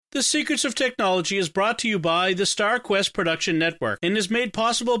The Secrets of Technology is brought to you by the StarQuest Production Network and is made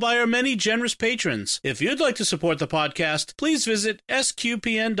possible by our many generous patrons. If you'd like to support the podcast, please visit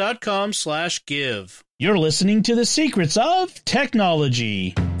sqpn.com/give. You're listening to The Secrets of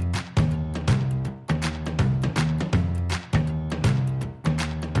Technology.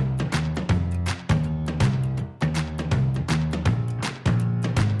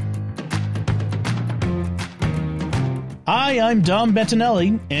 Hi, I'm Dom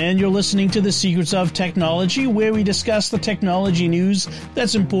Bettinelli, and you're listening to The Secrets of Technology, where we discuss the technology news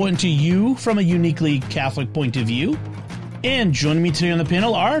that's important to you from a uniquely Catholic point of view. And joining me today on the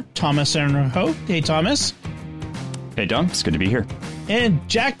panel are Thomas Erenho. Hey, Thomas. Hey, Dom. It's good to be here. And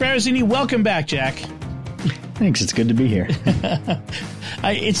Jack Barazini. Welcome back, Jack. Thanks. It's good to be here.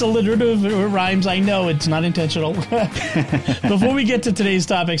 It's alliterative. It rhymes. I know it's not intentional. Before we get to today's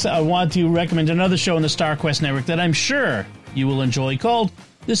topics, I want to recommend another show on the StarQuest Network that I'm sure you will enjoy called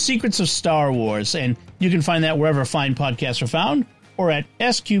The Secrets of Star Wars. And you can find that wherever fine podcasts are found or at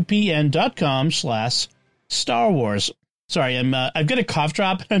sqpn.com/Star Wars. Sorry, I've got a cough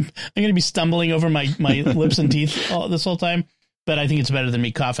drop. I'm going to be stumbling over my lips and teeth this whole time, but I think it's better than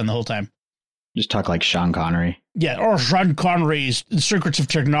me coughing the whole time. Just talk like Sean Connery. Yeah, or Sean Connery's The Secrets of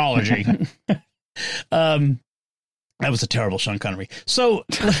Technology. That was a terrible Sean Connery. So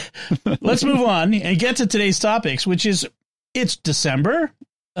let's move on and get to today's topics, which is it's December.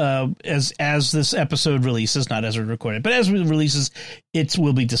 As this episode releases, not as we record it, but as it releases, it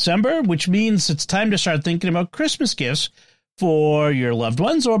will be December, which means it's time to start thinking about Christmas gifts for your loved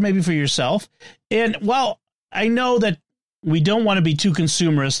ones or maybe for yourself. And while I know that we don't want to be too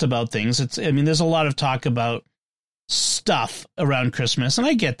consumerist about things, there's a lot of talk about stuff around Christmas, and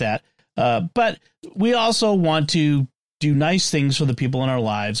I get that. But we also want to do nice things for the people in our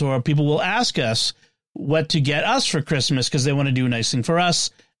lives, or people will ask us what to get us for Christmas because they want to do a nice thing for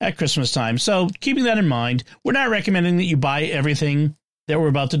us at Christmas time. So keeping that in mind, we're not recommending that you buy everything that we're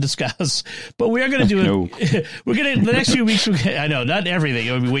about to discuss, but we are going to do it. No. We're going to, the next few weeks, I know, not everything.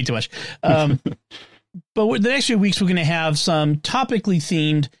 It would be way too much. But the next few weeks, we're going to have some topically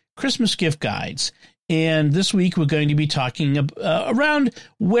themed Christmas gift guides. And this week, we're going to be talking around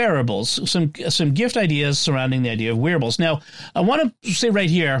wearables, some gift ideas surrounding the idea of wearables. Now, I want to say right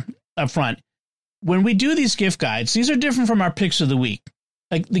here up front, when we do these gift guides, these are different from our picks of the week.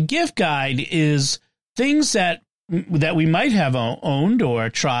 Like the gift guide is things that we might have owned or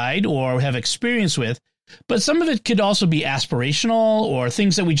tried or have experience with. But some of it could also be aspirational or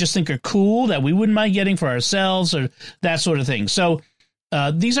things that we just think are cool that we wouldn't mind getting for ourselves or that sort of thing. So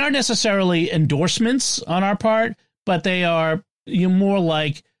these aren't necessarily endorsements on our part, but they are more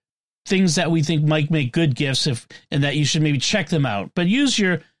like things that we think might make good gifts and that you should maybe check them out. But use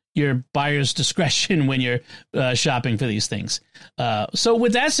your buyer's discretion when you're shopping for these things. So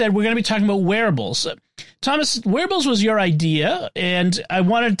with that said, we're going to be talking about wearables. Thomas, wearables was your idea, and I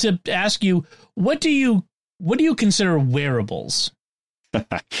wanted to ask you, what do you consider wearables?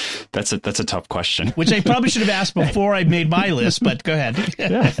 That's a tough question. Which I probably should have asked before I made my list, but go ahead.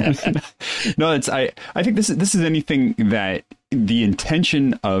 No, I think this is anything that the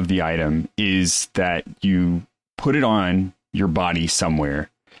intention of the item is that you put it on your body somewhere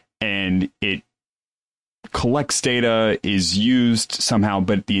and it collects data, is used somehow,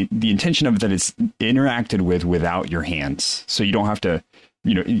 but the intention of that is interacted with without your hands. So you don't have to,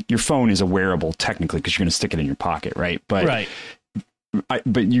 your phone is a wearable technically because you're going to stick it in your pocket, right? But right.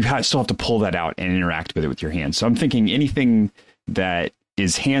 But you still have to pull that out and interact with it with your hands. So I'm thinking anything that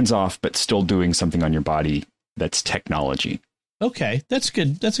is hands off but still doing something on your body, that's technology. Okay, that's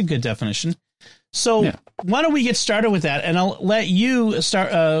good. That's a good definition. So why don't we get started with that? And I'll let you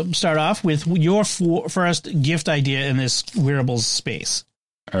start off with your first gift idea in this wearables space.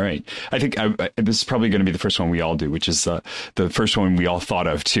 All right. I think this is probably going to be the first one we all do, which is the first one we all thought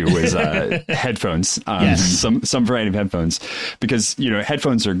of, too, is headphones, yes. some variety of headphones, because,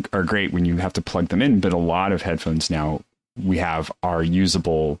 headphones are great when you have to plug them in. But a lot of headphones now we have are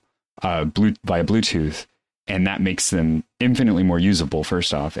usable via Bluetooth. And that makes them infinitely more usable,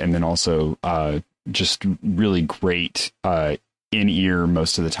 first off. And then also just really great in-ear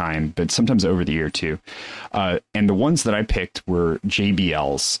most of the time, but sometimes over the ear, too. And the ones that I picked were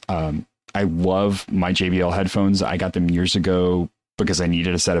JBLs. I love my JBL headphones. I got them years ago because I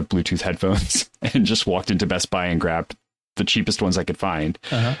needed a set of Bluetooth headphones and just walked into Best Buy and grabbed the cheapest ones I could find.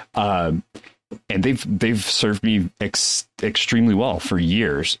 Uh-huh. And they've served me extremely well for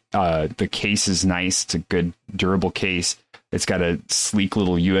years. The case is nice. It's a good, durable case. It's got a sleek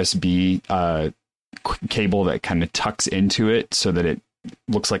little USB cable that kind of tucks into it so that it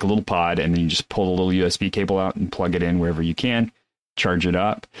looks like a little pod, and then you just pull the little USB cable out and plug it in wherever you can. charge it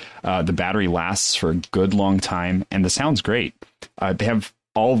up. The battery lasts for a good long time, and the sound's great. They have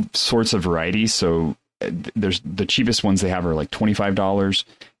all sorts of varieties. So there's the cheapest ones they have are like $25,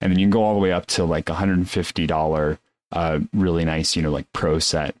 and then you can go all the way up to like $150, really nice, like Pro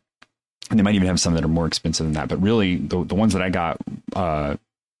set. And they might even have some that are more expensive than that. But really, the ones that I got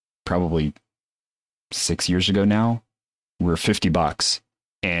probably 6 years ago now were $50,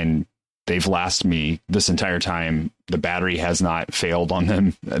 and they've lasted me this entire time. The battery has not failed on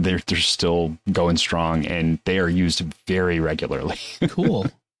them. They're still going strong, and they are used very regularly. Cool.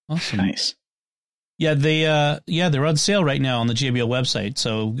 Awesome. Nice. Yeah, they're on sale right now on the JBL website.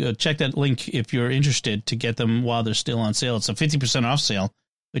 So check that link if you're interested to get them while they're still on sale. It's a 50% off sale,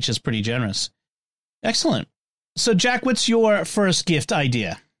 which is pretty generous. Excellent. So, Jack, what's your first gift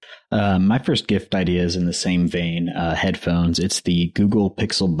idea? My first gift idea is in the same vein, headphones. It's the Google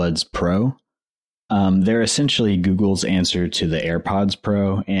Pixel Buds Pro. They're essentially Google's answer to the AirPods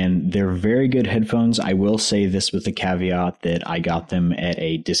Pro, and they're very good headphones. I will say this with the caveat that I got them at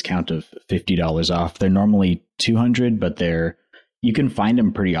a discount of $50 off. They're normally $200, but you can find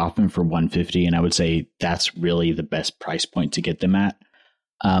them pretty often for $150, and I would say that's really the best price point to get them at.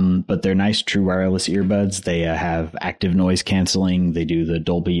 But they're nice true wireless earbuds. They have active noise canceling. They do the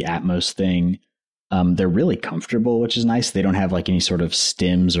Dolby Atmos thing. They're really comfortable, which is nice. They don't have like any sort of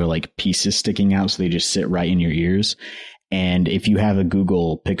stems or like pieces sticking out, so they just sit right in your ears. And if you have a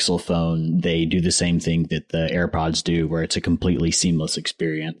Google Pixel phone, they do the same thing that the AirPods do, where it's a completely seamless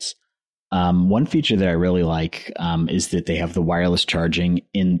experience. One feature that I really like is that they have the wireless charging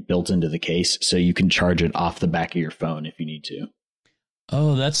built into the case, so you can charge it off the back of your phone if you need to.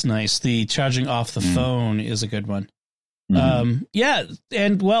 Oh, that's nice. The charging off the phone is a good one. Mm-hmm. Yeah,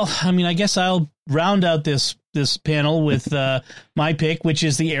 and well, I mean, I guess I'll round out this panel with my pick, which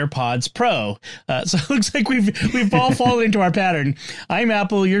is the AirPods Pro. So it looks like we've all fallen into our pattern. I'm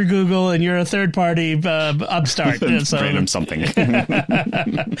Apple, you're Google, and you're a third party upstart. So, random something,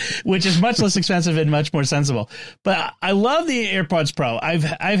 which is much less expensive and much more sensible. But I love the AirPods Pro. I've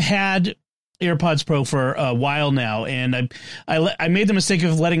had AirPods Pro for a while now, and I made the mistake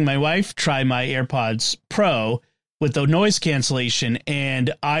of letting my wife try my AirPods Pro with the noise cancellation,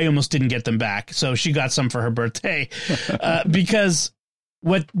 and I almost didn't get them back. So she got some for her birthday because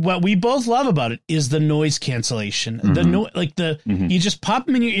what we both love about it is the noise cancellation. Mm-hmm. You just pop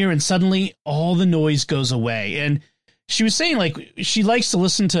them in your ear and suddenly all the noise goes away. And she was saying like she likes to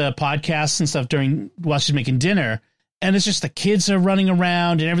listen to podcasts and stuff while she's making dinner. And it's just the kids are running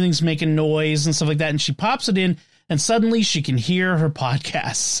around and everything's making noise and stuff like that. And she pops it in and suddenly she can hear her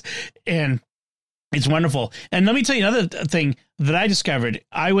podcasts, and it's wonderful. And let me tell you another thing that I discovered.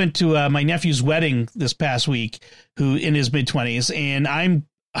 I went to my nephew's wedding this past week, who in his mid-20s, and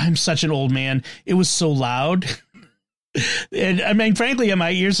I'm such an old man. It was so loud. And I mean, frankly,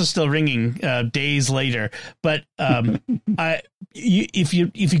 my ears are still ringing days later. But if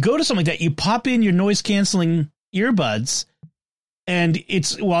you go to something like that, you pop in your noise canceling earbuds, and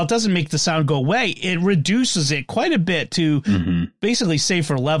while it doesn't make the sound go away, it reduces it quite a bit to basically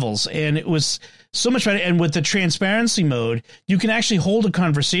safer levels. And it was so much better. And with the transparency mode, you can actually hold a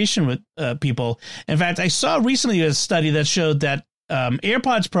conversation with people. In fact, I saw recently a study that showed that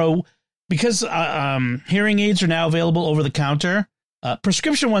AirPods Pro, because hearing aids are now available over the counter,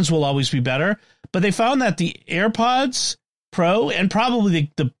 prescription ones will always be better. But they found that the AirPods Pro and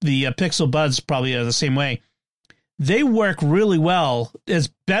probably the Pixel Buds probably are the same way. They work really well.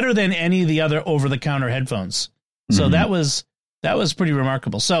 It's better than any of the other over-the-counter headphones. So that was pretty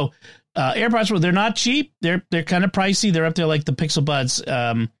remarkable. So AirPods, they're not cheap. They're kind of pricey. They're up there like the Pixel Buds.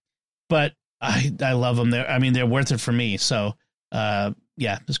 But I love them. They're worth it for me. So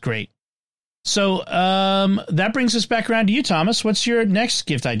yeah, it's great. So that brings us back around to you, Thomas. What's your next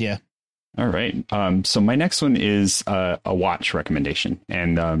gift idea? All right. So my next one is a watch recommendation,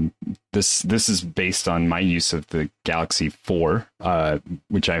 and this is based on my use of the Galaxy 4,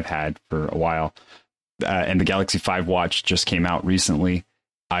 which I've had for a while, and the Galaxy 5 watch just came out recently.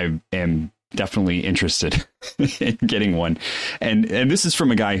 I am definitely interested in getting one, and this is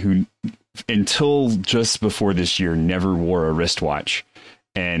from a guy who, until just before this year, never wore a wristwatch,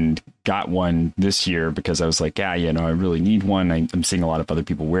 and got one this year because I was like, I really need one. I'm seeing a lot of other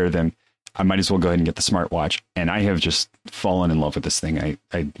people wear them. I might as well go ahead and get the smartwatch. And I have just fallen in love with this thing.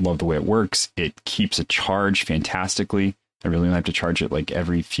 I love the way it works. It keeps a charge fantastically. I really only have to charge it like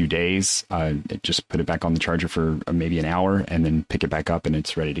every few days. Just put it back on the charger for maybe an hour and then pick it back up and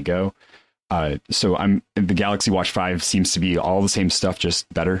it's ready to go. So the Galaxy Watch 5 seems to be all the same stuff, just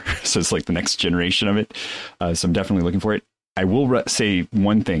better. So it's like the next generation of it. So I'm definitely looking for it. I will say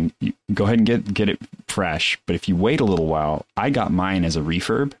one thing. You go ahead and get it fresh. But if you wait a little while, I got mine as a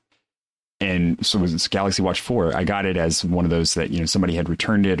refurb. And so it's Galaxy Watch 4. I got it as one of those that, somebody had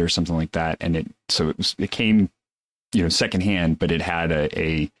returned it or something like that. And it came, secondhand, but it had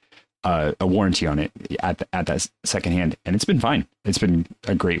a warranty on it at that secondhand. And it's been fine. It's been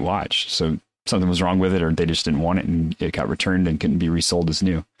a great watch. So something was wrong with it, or they just didn't want it and it got returned and couldn't be resold as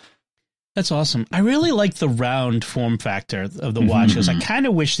new. That's awesome. I really like the round form factor of the watch, because I kind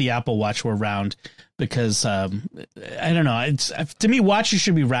of wish the Apple Watch were round, because I don't know. It's, to me, watches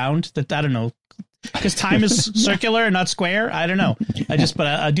should be round. That I don't know, because time is circular and not square. I don't know. But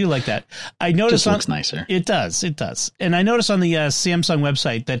I do like that. I noticed looks nicer. It does. And I noticed on the Samsung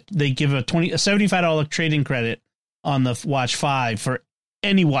website that they give a $75 trade-in credit on the Watch 5 for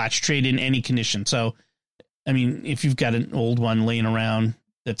any watch trade in any condition. So, I mean, if you've got an old one laying around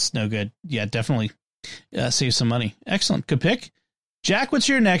that's no good, yeah, definitely save some money. Excellent. Good pick. Jack, what's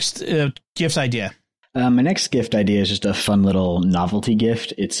your next gift idea? My next gift idea is just a fun little novelty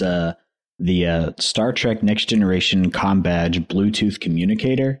gift. It's the Star Trek Next Generation ComBadge Bluetooth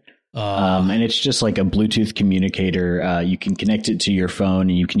communicator. And it's just like a Bluetooth communicator. You can connect it to your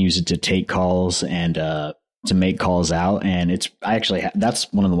phone, and you can use it to take calls and to make calls out. And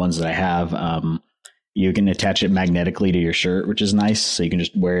that's one of the ones that I have. You can attach it magnetically to your shirt, which is nice. So you can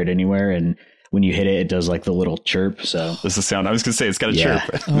just wear it anywhere. And when you hit it, it does like the little chirp. So this is the sound. I was going to say it's got a chirp.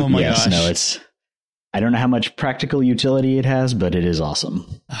 Oh my gosh. No, I don't know how much practical utility it has, but it is awesome.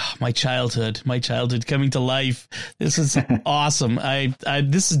 Oh, my childhood coming to life. This is awesome.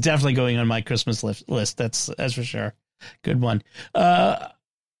 This is definitely going on my Christmas list. That's for sure. Good one.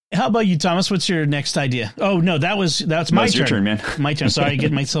 How about you, Thomas? What's your next idea? Oh, no, that's my turn. Your turn, man. My turn. Sorry,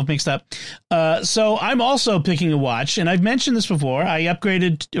 getting myself mixed up. So I'm also picking a watch, and I've mentioned this before. I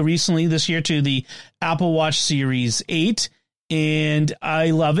upgraded recently this year to the Apple Watch Series 8, and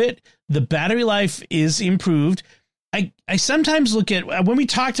I love it. The battery life is improved. I sometimes look at, when we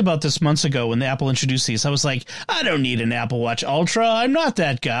talked about this months ago when the Apple introduced these, I was like, I don't need an Apple Watch Ultra. I'm not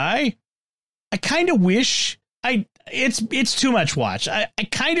that guy. I kind of wish it's too much watch. I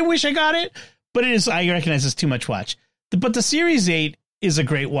kind of wish I got it, but I recognize it's too much watch. But the Series 8 is a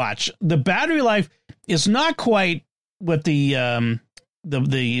great watch. The battery life is not quite what the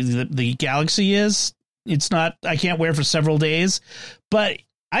Galaxy is. It's not, I can't wear it for several days, but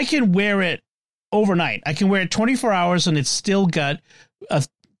I can wear it overnight. I can wear it 24 hours and it's still got a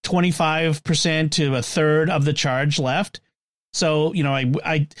 25% to a third of the charge left. So,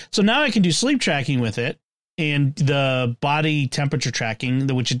 so now I can do sleep tracking with it, and the body temperature tracking,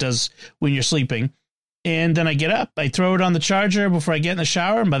 which it does when you're sleeping. And then I get up, I throw it on the charger before I get in the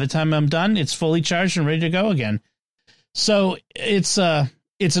shower, and by the time I'm done, it's fully charged and ready to go again. So it's an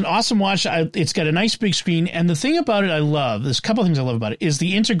awesome watch. It's got a nice big screen. And the thing about it there's a couple of things I love about it, is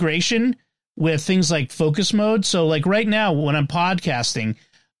the integration with things like focus mode. So like right now when I'm podcasting,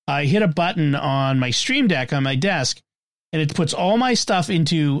 I hit a button on my Stream Deck on my desk, and it puts all my stuff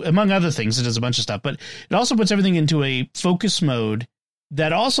into, among other things, it does a bunch of stuff, but it also puts everything into a focus mode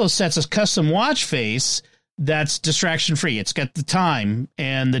that also sets a custom watch face that's distraction free. It's got the time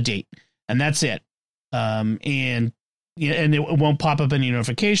and the date, and that's it. And it won't pop up any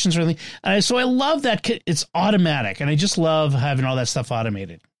notifications or anything. So I love that it's automatic, and I just love having all that stuff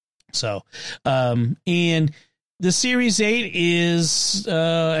automated. So, and the Series 8 is,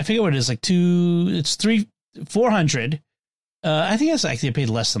 I forget what it is, like $400. I think it's actually paid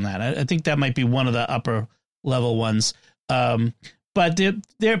less than that. I think that might be one of the upper level ones. But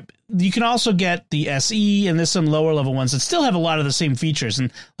you can also get the SE, and there's some lower level ones that still have a lot of the same features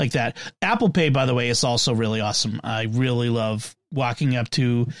and like that. Apple Pay, by the way, is also really awesome. I really love walking up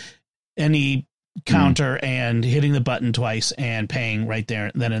to any counter and hitting the button twice and paying right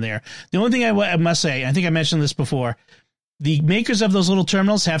there, then and there. The only thing I must say, I think I mentioned this before, the makers of those little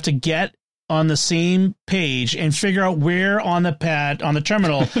terminals have to get on the same page and figure out where on the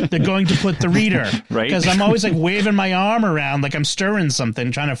terminal they're going to put the reader. Right. Because I'm always like waving my arm around like I'm stirring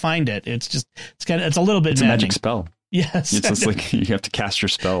something, trying to find it. It's a little bit It's a magic spell. Yes. It's just like you have to cast your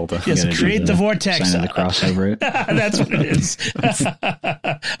spell. Yes, create the vortex. Sign of the cross over it. That's what it is.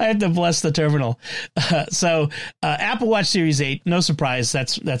 I have to bless the terminal. So Apple Watch Series 8, no surprise.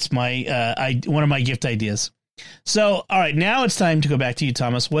 That's my one of my gift ideas. So, all right, now it's time to go back to you,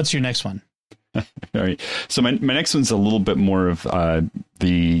 Thomas. What's your next one? All right. So my next one's a little bit more of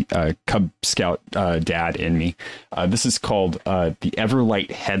the Cub Scout dad in me. This is called the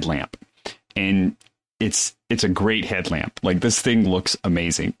Everlight headlamp. And it's a great headlamp. Like, this thing looks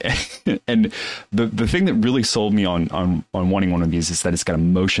amazing. And the thing that really sold me on wanting one of these is that it's got a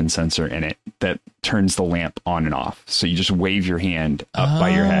motion sensor in it that turns the lamp on and off. So you just wave your hand up by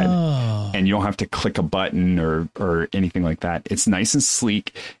your head, and you don't have to click a button or anything like that. It's nice and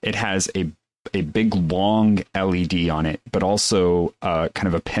sleek. It has a big long LED on it, but also kind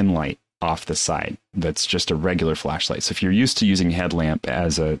of a pen light off the side that's just a regular flashlight. So if you're used to using a headlamp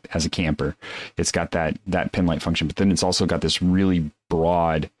as a camper, it's got that pen light function, but then it's also got this really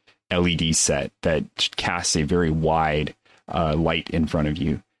broad LED set that casts a very wide light in front of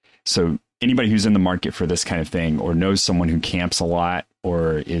you. So anybody who's in the market for this kind of thing, or knows someone who camps a lot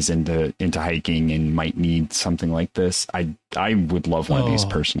or is into hiking and might need something like this, I would love one of these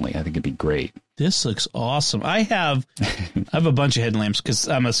personally. I think it'd be great. This looks awesome. I have a bunch of headlamps because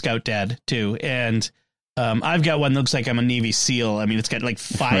I'm a scout dad too, and I've got one that looks like I'm a Navy SEAL. I mean, it's got like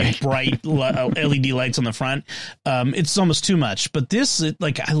 5 bright LED lights on the front. It's almost too much, but this,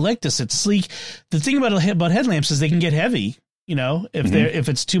 I like this. It's sleek. The thing about headlamps is they can get heavy. You know, if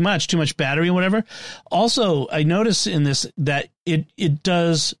it's too much battery or whatever. Also, I notice in this that it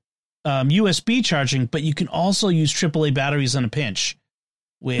does USB charging, but you can also use AAA batteries in a pinch,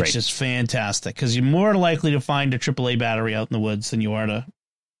 which is fantastic because you're more likely to find a AAA battery out in the woods than you are to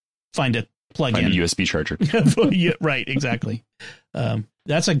find a plug-in. Find a USB charger. Yeah, right, exactly.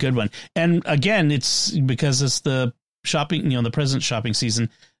 That's a good one. And again, it's because it's the shopping, the President's shopping season.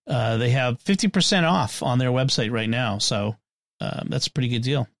 They have 50% off on their website right now. So that's a pretty good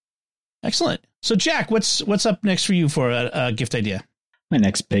deal. Excellent. So Jack, what's up next for you for a gift idea? My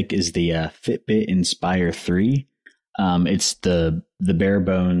next pick is the Fitbit Inspire 3. It's the bare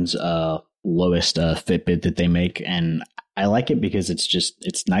bones lowest Fitbit that they make, and I like it because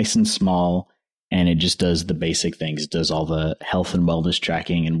it's nice and small, and it just does the basic things. It does all the health and wellness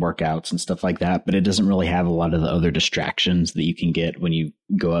tracking and workouts and stuff like that, but it doesn't really have a lot of the other distractions that you can get when you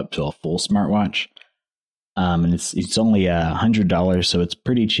go up to a full smartwatch. And it's only $100, so it's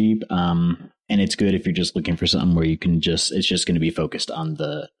pretty cheap. And it's good if you're just looking for something where it's just going to be focused on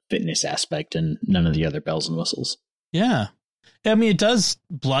the fitness aspect and none of the other bells and whistles. Yeah. I mean, it does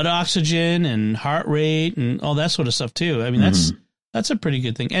blood oxygen and heart rate and all that sort of stuff too. I mean, that's a pretty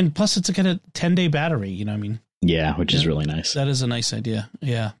good thing. And plus it's got a 10-day battery, I mean. Yeah, which is really nice. That is a nice idea.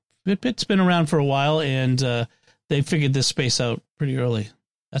 Yeah. Fitbit's been around for a while, and they figured this space out pretty early.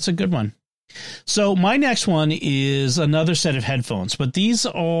 That's a good one. So my next one is another set of headphones, but these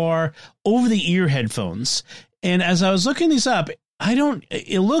are over-the-ear headphones. And as I was looking these up,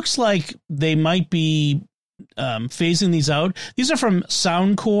 it looks like they might be phasing these out. These are from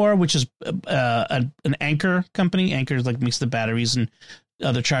Soundcore, which is an Anker company. Anker makes the batteries and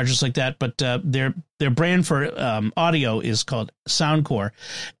other chargers like that, but their brand for audio is called Soundcore.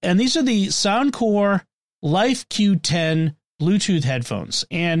 And these are the Soundcore Life Q10 Bluetooth headphones.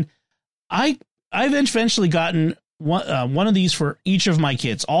 And I've eventually gotten one of these for each of my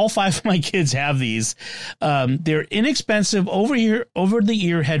kids. All 5 of my kids have these. They're inexpensive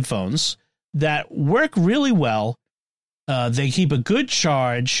over-the-ear headphones that work really well. They keep a good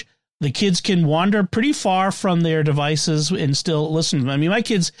charge. The kids can wander pretty far from their devices and still listen to them. I mean, my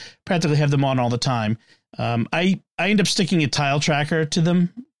kids practically have them on all the time. I end up sticking a tile tracker to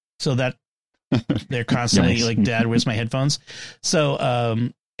them so that they're constantly Nice. like, Dad, where's my headphones? So,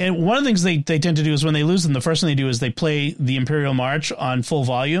 and one of the things they tend to do is when they lose them, the first thing they do is they play the Imperial March on full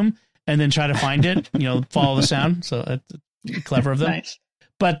volume and then try to find it, follow the sound. So that's clever of them. Nice.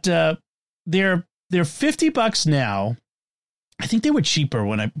 But they're $50 now. I think they were cheaper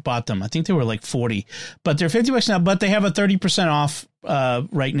when I bought them. I think they were like 40, but they're $50 now, but they have a 30% off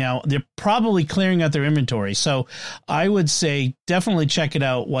right now. They're probably clearing out their inventory. So I would say definitely check it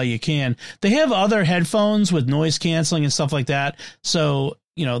out while you can. They have other headphones with noise canceling and stuff like that. So,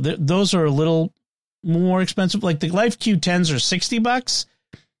 those are a little more expensive. Like the Life Q10s are $60,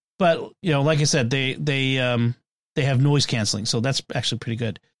 but like I said, they have noise canceling. So that's actually pretty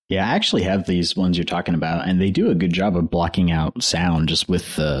good. Yeah, I actually have these ones you're talking about, and they do a good job of blocking out sound just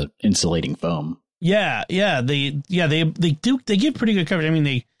with the insulating foam. Yeah, they give pretty good coverage. I mean,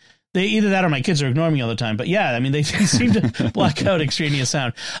 they either that or my kids are ignoring me all the time. But yeah, I mean, they seem to block out extraneous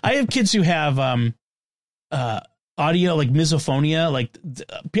sound. I have kids who have audio like misophonia, like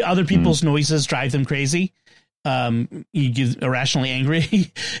other people's noises drive them crazy. You get irrationally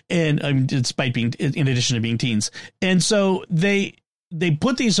angry, and despite being, in addition to being teens, and so they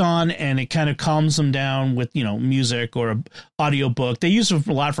put these on and it kind of calms them down with, music or a audiobook. They use it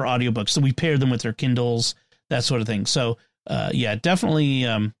a lot for audiobooks. So we pair them with their Kindles, that sort of thing. So, yeah, definitely.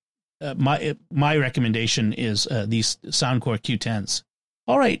 My recommendation is these Soundcore Q10s.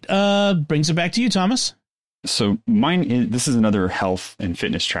 All right. Brings it back to you, Thomas. So this is another health and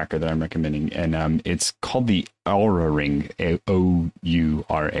fitness tracker that I'm recommending, and it's called the Oura Ring,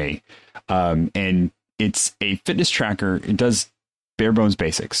 Oura. And it's a fitness tracker. It does bare bones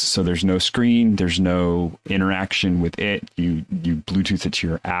basics. So there's no screen, there's no interaction with it. You Bluetooth it to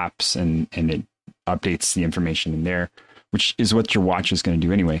your apps, and it updates the information in there, which is what your watch is going to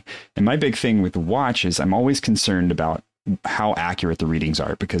do anyway. And my big thing with the watch is I'm always concerned about how accurate the readings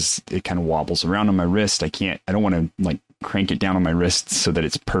are, because it kind of wobbles around on my wrist. I don't want to like crank it down on my wrist so that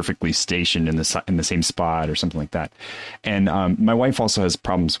it's perfectly stationed in the same spot or something like that. And my wife also has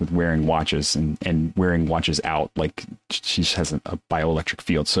problems with wearing watches and wearing watches out. Like she has a bioelectric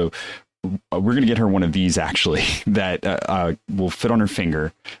field. So we're going to get her one of these actually that will fit on her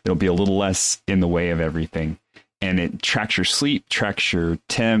finger. It'll be a little less in the way of everything. And it tracks your sleep, tracks your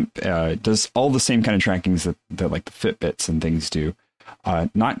temp, does all the same kind of trackings that like the Fitbits and things do.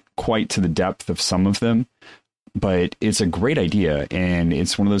 Not quite to the depth of some of them, but it's a great idea. And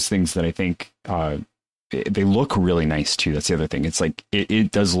it's one of those things that I think they look really nice too. That's the other thing. It's like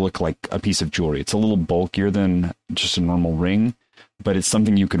it does look like a piece of jewelry. It's a little bulkier than just a normal ring, but it's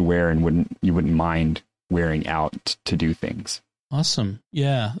something you could wear and you wouldn't mind wearing out to do things. Awesome.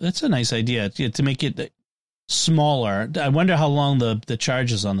 Yeah, that's a nice idea to make it smaller. I wonder how long the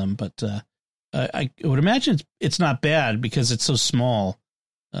charge is on them, but I would imagine it's not bad because it's so small.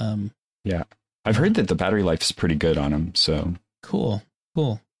 Yeah, I've heard that the battery life is pretty good on them. So cool,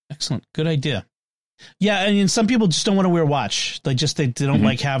 excellent, good idea. Yeah, and some people just don't want to wear a watch. They don't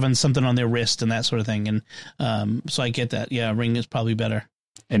like having something on their wrist and that sort of thing. And so I get that. Yeah, a ring is probably better.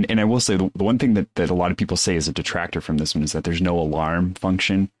 And I will say the one thing that a lot of people say is a detractor from this one is that there's no alarm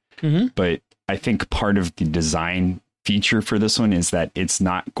function. But I think part of the design feature for this one is that it's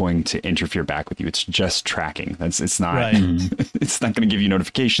not going to interfere back with you. It's just tracking. It's not right. It's not going to give you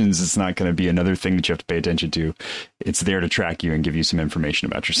notifications. It's not going to be another thing that you have to pay attention to. It's there to track you and give you some information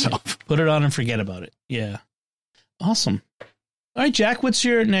about yourself. Put it on and forget about it. Yeah. Awesome. All right, Jack, what's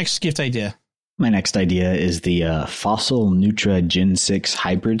your next gift idea? My next idea is the Fossil Nutra Gen 6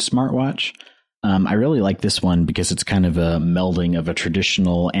 hybrid smartwatch. I really like this one because it's kind of a melding of a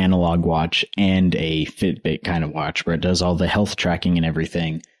traditional analog watch and a Fitbit kind of watch where it does all the health tracking and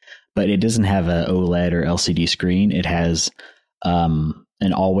everything, but it doesn't have a OLED or LCD screen. It has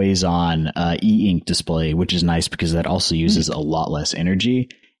an always-on e-ink display, which is nice because that also uses a lot less energy,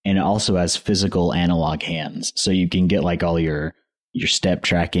 and it also has physical analog hands, so you can get like all your step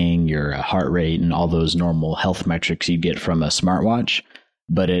tracking, your heart rate, and all those normal health metrics you get from a smartwatch.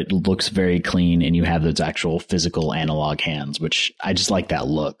 But it looks very clean, and you have those actual physical analog hands, which I just like that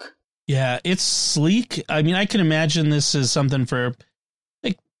look. Yeah, it's sleek. I mean, I can imagine this is something for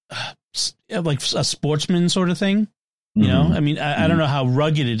like a sportsman sort of thing. You know, I mean, I don't know how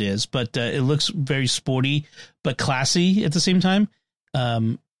rugged it is, but it looks very sporty, but classy at the same time.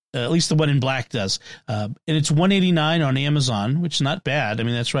 At least the one in black does. And it's $189 on Amazon, which is not bad. I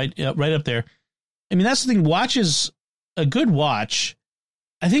mean, that's right up there. I mean, that's the thing. Watches, a good watch.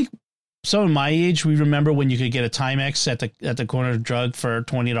 I think someone my age, we remember when you could get a Timex at the corner drug for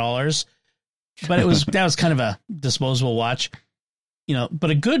 $20, but that was kind of a disposable watch, you know.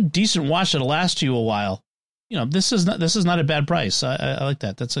 But a good, decent watch that'll last you a while. You know, this is not a bad price. I like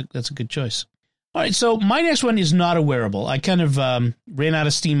that. That's a good choice. All right, so my next one is not a wearable. I kind of ran out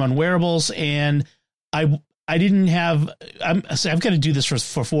of steam on wearables, and I didn't have. I've got to do this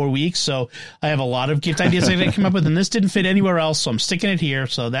for 4 weeks, so I have a lot of gift ideas I come up with, and this didn't fit anywhere else, so I'm sticking it here.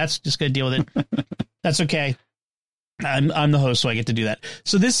 So that's just gonna deal with it. That's okay. I'm the host, so I get to do that.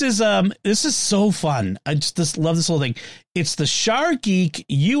 So this is so fun. I just love this whole thing. It's the SharGeek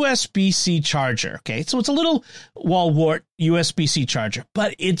USB-C charger. Okay, so it's a little wall wart USB-C charger,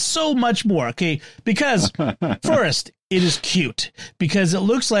 but it's so much more. Okay, because first, it is cute because it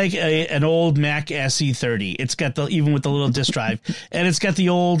looks like an old Mac SE30. It's got even with the little disk drive, and it's got the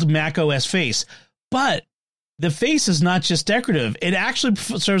old Mac OS face. But the face is not just decorative; it actually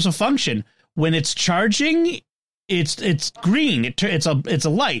serves a function. When it's charging, it's green. It's a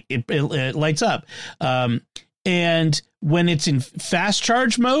light. It lights up. And when it's in fast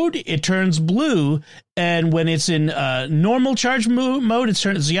charge mode, it turns blue. And when it's in normal charge mode, it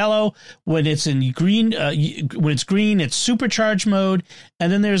turns yellow. When it's in green, it's supercharged mode.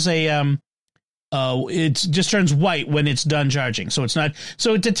 And then there's it just turns white when it's done charging. So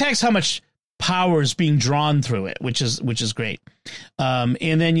it detects how much power is being drawn through it, which is great.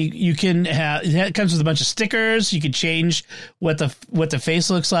 And then you can have, it comes with a bunch of stickers. You can change what the face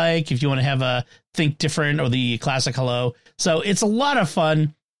looks like if you want to have a think different or the classic hello. So it's a lot of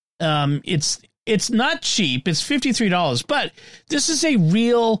fun. It's it's not cheap. It's $53, but this is a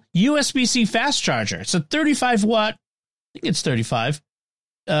real USB-C fast charger. It's a 35 watt. I think it's 35.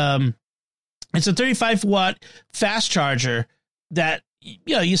 It's a 35 watt fast charger that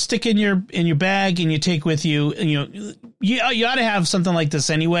you stick in your bag and you take with you. And, you ought to have something like this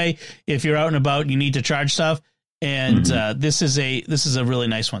anyway if you're out and about and you need to charge stuff. And this is a really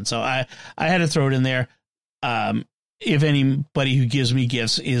nice one. So I had to throw it in there. If anybody who gives me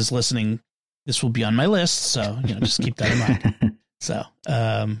gifts is listening, this will be on my list. So just keep that in mind. So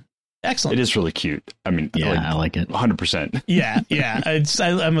excellent. It is really cute. I mean, I like it 100%. Yeah.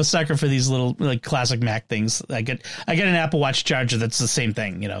 I'm a sucker for these little like classic Mac things. I get an Apple Watch charger that's the same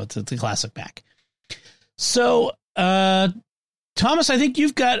thing. It's a classic Mac. So, Thomas, I think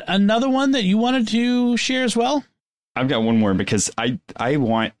you've got another one that you wanted to share as well. I've got one more because I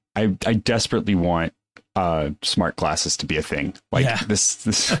desperately want smart glasses to be a thing. This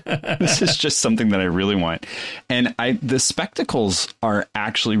is just something that I really want. And the spectacles are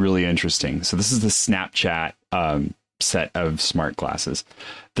actually really interesting. So this is the Snapchat set of smart glasses.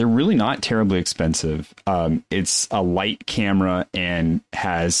 They're really not terribly expensive. It's a light camera and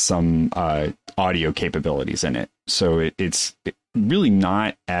has some audio capabilities in it. So it's really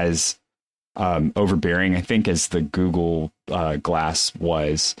not as overbearing, I think, as the Google Glass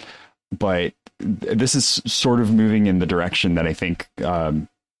was. But this is sort of moving in the direction that I think the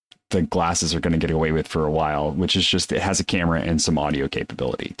glasses are going to get away with for a while, which is just it has a camera and some audio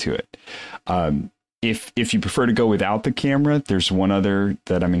capability to it. If you prefer to go without the camera, there's one other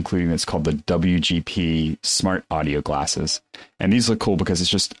that I'm including that's called the WGP Smart Audio Glasses. And these look cool because it's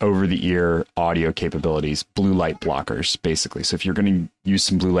just over-the-ear audio capabilities, blue light blockers, basically. So if you're going to use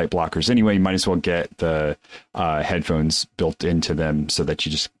some blue light blockers anyway, you might as well get the headphones built into them so that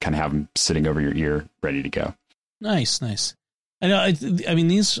you just kind of have them sitting over your ear, ready to go. Nice. I know. I mean,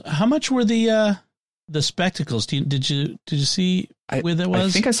 these. How much were the spectacles? Did you see where that was? I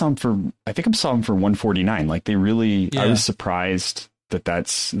think I saw them for $149. Like they really. Yeah. I was surprised that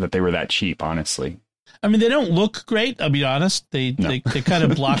they were that cheap. Honestly. I mean, they don't look great. I'll be honest. They're kind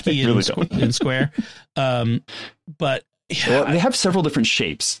of blocky really and square. But yeah, well, they have several different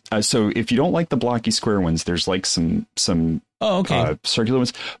shapes. So if you don't like the blocky square ones, there's like some circular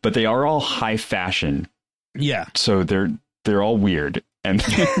ones, but they are all high fashion. Yeah. So they're all weird, and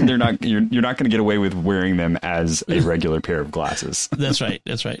you're not going to get away with wearing them as a regular pair of glasses. That's right.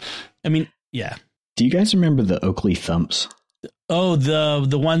 I mean, yeah. Do you guys remember the Oakley Thumps? Oh,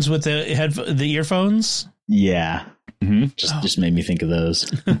 the ones with the earphones? Yeah. Mm-hmm. Just made me think of those.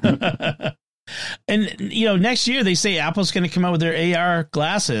 And, next year they say Apple's going to come out with their AR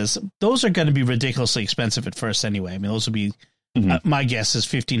glasses. Those are going to be ridiculously expensive at first anyway. I mean, those will be, my guess is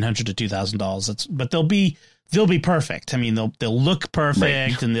 $1,500 to $2,000. But they'll be perfect. I mean, they'll look perfect,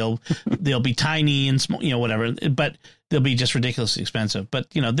 right. And they'll be tiny and small, whatever, but they'll be just ridiculously expensive. But,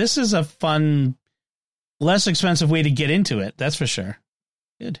 this is a fun, less expensive way to get into it. That's for sure.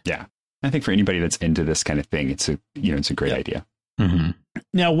 Good. Yeah. I think for anybody that's into this kind of thing, it's a great idea. Mm-hmm.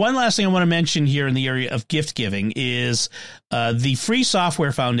 Now, one last thing I want to mention here in the area of gift giving is the Free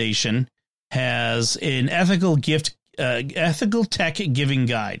Software Foundation has an ethical tech giving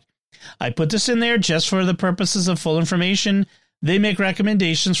guide. I put this in there just for the purposes of full information. They make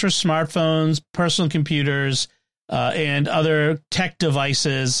recommendations for smartphones, personal computers, and other tech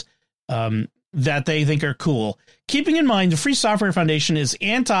devices that they think are cool. Keeping in mind, the Free Software Foundation is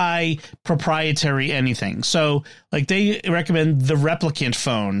anti-proprietary anything. So, like, they recommend the Replicant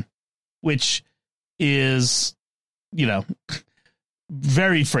phone, which is,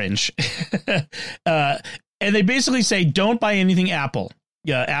 very fringe. And they basically say, don't buy anything Apple.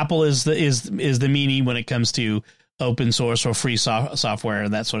 Yeah, Apple is the meanie when it comes to open source or free software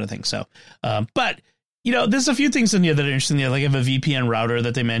and that sort of thing. So, but there's a few things in here that are interesting. Like, I have a VPN router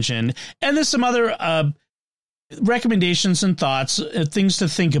that they mentioned, and there's some other recommendations and thoughts, things to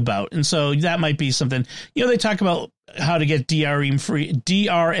think about. And so that might be something. They talk about how to get DRM free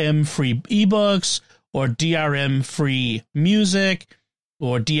ebooks, or DRM free music,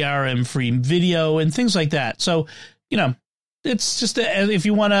 or DRM free video, and things like that. So, it's just if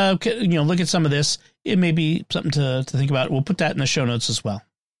you want to, look at some of this, it may be something to think about. We'll put that in the show notes as well.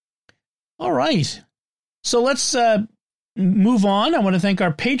 All right. So let's move on. I want to thank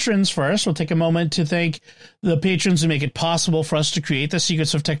our patrons first. We'll take a moment to thank the patrons who make it possible for us to create the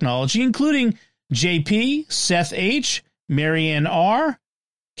secrets of technology, including JP, Seth H., Marianne R.,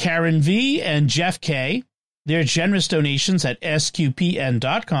 Karen V., and Jeff K. Their generous donations at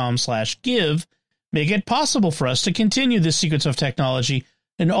sqpn.com/give make it possible for us to continue the secrets of technology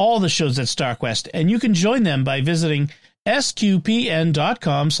and all the shows at StarQuest, and you can join them by visiting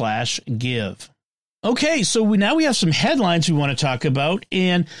sqpn.com/give. Okay, so now we have some headlines we want to talk about.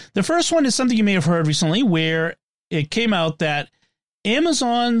 And the first one is something you may have heard recently, where it came out that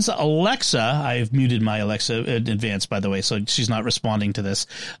Amazon's Alexa, I've muted my Alexa in advance, by the way, so she's not responding to this,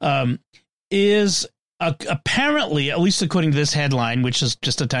 is apparently, at least according to this headline, which is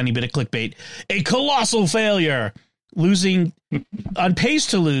just a tiny bit of clickbait, a colossal failure, losing on pace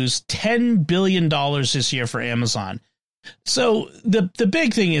to lose $10 billion this year for Amazon. So the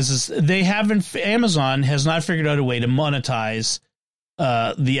big thing is Amazon has not figured out a way to monetize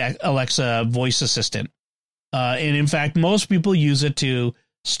the Alexa voice assistant. And in fact, most people use it to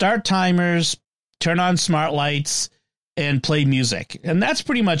start timers, turn on smart lights, and play music. And that's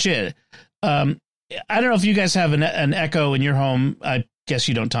pretty much it. I don't know if you guys have an Echo in your home. I guess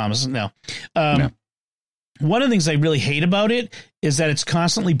you don't, Thomas. No. No. One of the things I really hate about it is that it's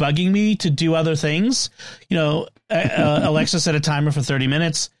constantly bugging me to do other things. You know, Alexa set a timer for 30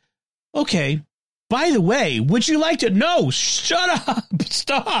 minutes. Okay. By the way, would you like to? No, shut up.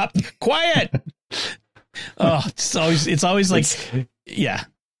 Stop. Quiet. Oh, it's always like, yeah.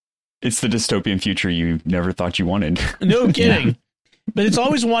 It's the dystopian future you never thought you wanted. No kidding. Yeah. But it's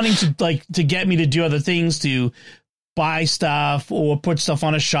always wanting to get me to do other things, to buy stuff or put stuff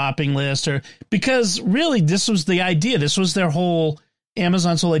on a shopping list, or because really this was the idea. This was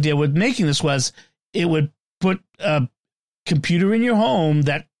Amazon's whole idea with making this was it would put a computer in your home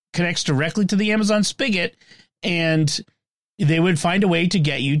that connects directly to the Amazon spigot, and they would find a way to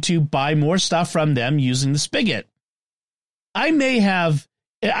get you to buy more stuff from them using the spigot. I've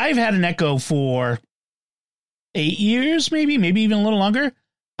had an Echo for 8 years, maybe even a little longer.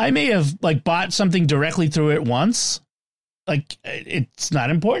 I may have bought something directly through it once. It's not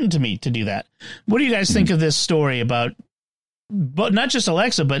important to me to do that. What do you guys think of this story about, but not just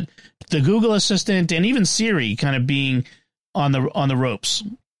Alexa, but the Google Assistant and even Siri kind of being on the ropes?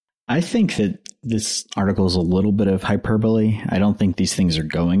 I think that this article is a little bit of hyperbole. I don't think these things are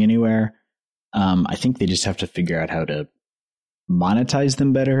going anywhere. I think they just have to figure out how to monetize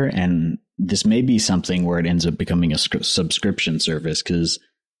them better. And this may be something where it ends up becoming a subscription service, because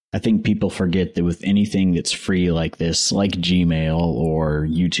I think people forget that with anything that's free like this, like Gmail or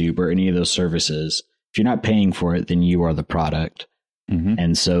YouTube or any of those services, if you're not paying for it, then you are the product. Mm-hmm.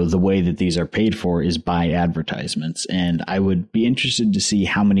 And so the way that these are paid for is by advertisements. And I would be interested to see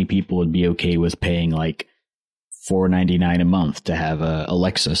how many people would be okay with paying like $4.99 a month to have a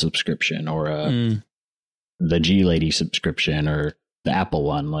Alexa subscription, or the G Lady subscription, or the Apple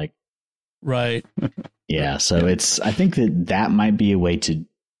one. Right. Yeah. So I think that might be a way to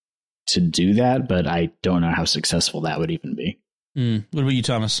do that, but I don't know how successful that would even be. What about you,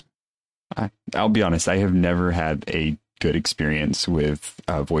 Thomas? I'll be honest. I have never had a good experience with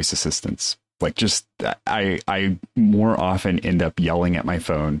voice assistants. I more often end up yelling at my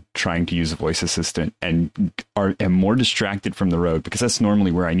phone trying to use a voice assistant, and am more distracted from the road, because that's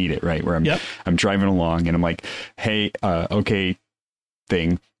normally where I need it, right? Where I'm driving along and I'm like, hey, okay,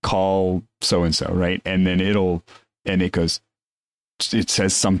 thing, call so-and-so, right? And then it goes, it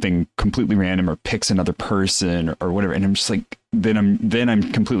says something completely random or picks another person or whatever. And I'm just like, then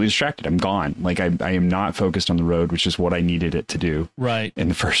I'm completely distracted. I'm gone. I am not focused on the road, which is what I needed it to do right in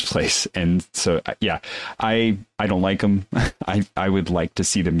the first place. And so, yeah, I don't like them. I would like to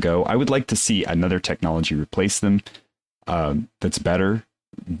see them go. I would like to see another technology replace them. That's better,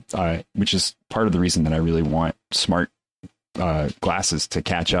 which is part of the reason that I really want smart glasses to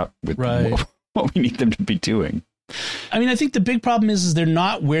catch up with what we need them to be doing. I mean, I think the big problem is they're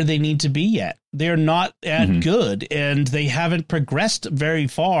not where they need to be yet. They're not that good, and they haven't progressed very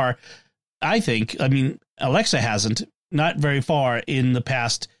far, I think. I mean, Alexa hasn't, not very far in the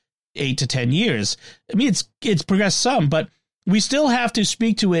past 8 to 10 years. I mean, it's progressed some, but we still have to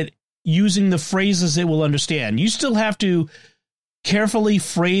speak to it using the phrases it will understand. You still have to carefully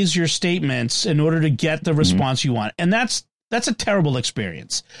phrase your statements in order to get the response you want. And that's a terrible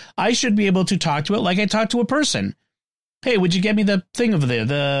experience. I should be able to talk to it like I talk to a person. Hey, would you get me the thing over there?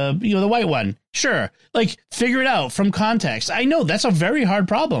 The white one. Sure. Figure it out from context. I know that's a very hard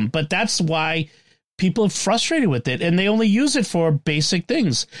problem, but that's why people are frustrated with it, and they only use it for basic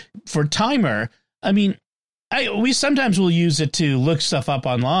things, for timer. I mean, we sometimes will use it to look stuff up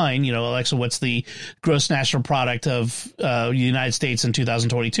online. You know, Alexa, what's the gross national product of the United States in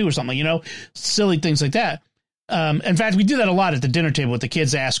 2022 or something, silly things like that. In fact, we do that a lot at the dinner table with the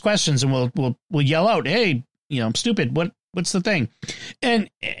kids. Ask questions, and we'll yell out, "Hey, I'm stupid. What's the thing?" And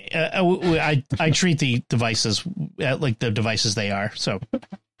I treat the devices like the devices they are. So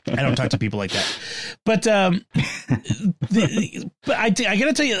I don't talk to people like that. But but I got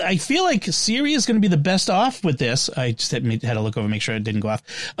to tell you, I feel like Siri is going to be the best off with this. I just had to look over, make sure it didn't go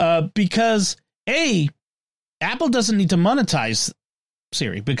off, because Apple doesn't need to monetize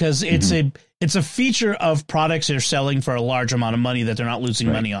Siri because it's a feature of products they're selling for a large amount of money that they're not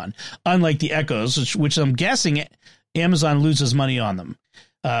losing money on. Unlike the Echoes, which I'm guessing Amazon loses money on them.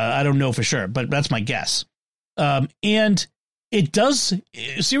 I don't know for sure, but that's my guess. And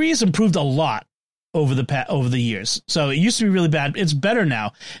Siri has improved a lot over the years. So it used to be really bad. It's better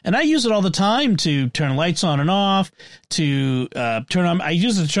now. And I use it all the time to turn lights on and off, to I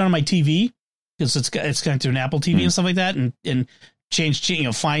use it to turn on my TV because it's connected to an Apple TV and stuff like that, and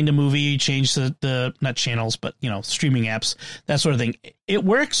change, find a movie, change the not channels, but, streaming apps, that sort of thing. It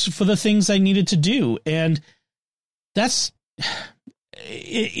works for the things I needed to do. And that's,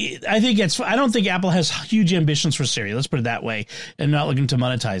 I don't think Apple has huge ambitions for Siri. Let's put it that way, and not looking to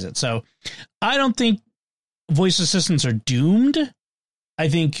monetize it. So I don't think voice assistants are doomed. I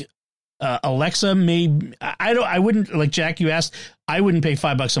think Alexa I wouldn't, like Jack, you asked, I wouldn't pay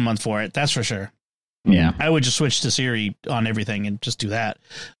 $5 a month for it. That's for sure. Yeah. I would just switch to Siri on everything and just do that.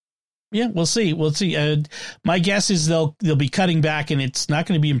 Yeah, we'll see. My guess is they'll be cutting back, and it's not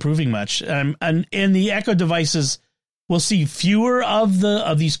going to be improving much. And the Echo devices, we'll see fewer of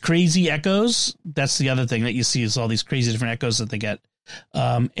these crazy Echoes. That's the other thing that you see is all these crazy different Echoes that they get.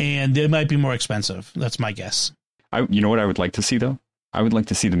 And they might be more expensive. That's my guess. You know what I would like to see, though? I would like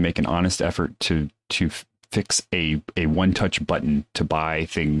to see them make an honest effort to fix a one-touch button to buy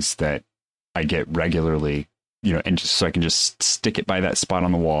things that I get regularly, and just so I can just stick it by that spot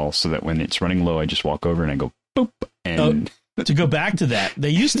on the wall so that when it's running low, I just walk over and I go boop. And to go back to that, they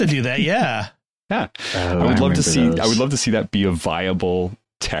used to do that. Yeah. Yeah. I would love to see that be a viable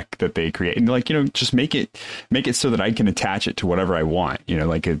tech that they create, and just make it so that I can attach it to whatever I want.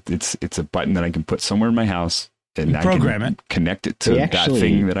 It's a button that I can put somewhere in my house and I can connect it to that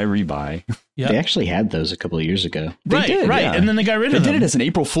thing that I rebuy. Yep. They actually had those a couple of years ago. Right. Yeah. And then they got rid of them. They did it as an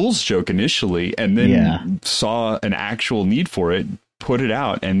April Fool's joke initially, and then saw an actual need for it, put it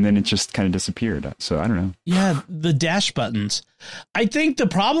out, and then it just kind of disappeared. So I don't know. Yeah, the dash buttons. I think the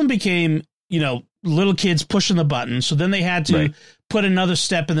problem became, little kids pushing the button. So then they had to put another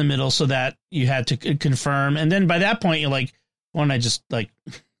step in the middle so that you had to confirm. And then by that point, you're like, why don't I just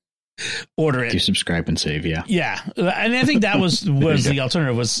order it? Do subscribe and save, yeah. Yeah. And I think that was the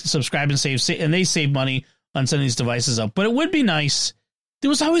alternative, was subscribe and save, and they save money on sending these devices up. But it would be nice. There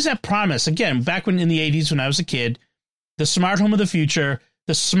was always that promise. Again, back in the 80s when I was a kid, the smart home of the future,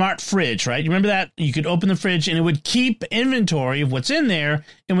 the smart fridge, right? You remember that? You could open the fridge and it would keep inventory of what's in there.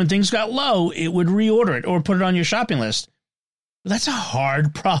 And when things got low, it would reorder it or put it on your shopping list. That's a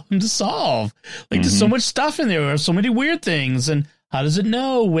hard problem to solve. There's so much stuff in there, so many weird things. And how does it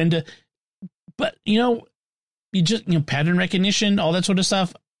know when to, but you just, pattern recognition, all that sort of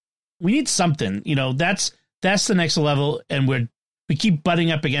stuff. We need something, that's the next level. And we keep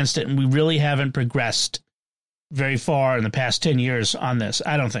butting up against it, and we really haven't progressed very far in the past 10 years on this,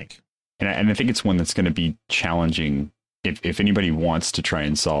 I don't think. And I think it's one that's going to be challenging if anybody wants to try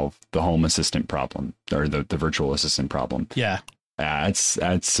and solve the home assistant problem or the virtual assistant problem. Yeah. It's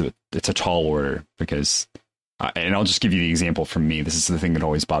a tall order because, and I'll just give you the example from me. This is the thing that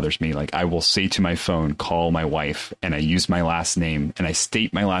always bothers me. I will say to my phone, call my wife, and I use my last name, and I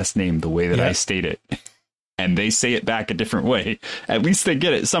state my last name the way that I state it. And they say it back a different way. At least they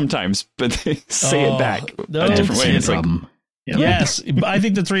get it sometimes, but they say it back a different way. It's problem. Yes, I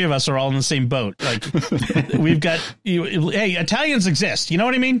think the three of us are all in the same boat. We've got, hey, Italians exist. You know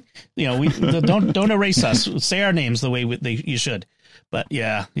what I mean? We don't erase us. Say our names the way you should. But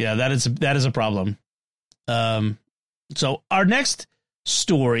yeah, that is a problem. So our next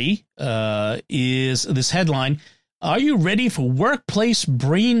story is this headline: Are you ready for workplace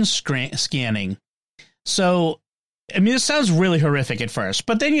brain scanning? So, I mean, this sounds really horrific at first,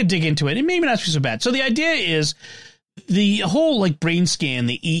 but then you dig into it, and maybe not so bad. So the idea is the whole brain scan,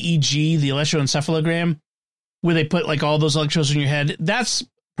 the EEG, the electroencephalogram, where they put all those electrodes in your head, that's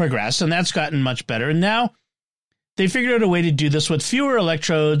progressed, and that's gotten much better. And now they figured out a way to do this with fewer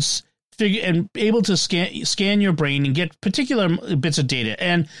electrodes and able to scan your brain and get particular bits of data.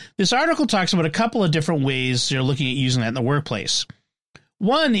 And this article talks about a couple of different ways they're looking at using that in the workplace.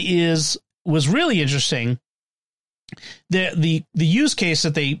 One was really interesting. The use case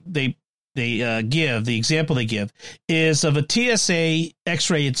that they give, the example they give, is of a TSA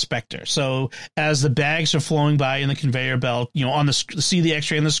X-ray inspector. So as the bags are flowing by in the conveyor belt, see the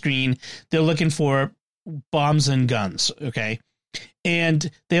X-ray on the screen, they're looking for bombs and guns. Okay. And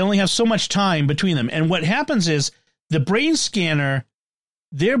they only have so much time between them. And what happens is the brain scanner,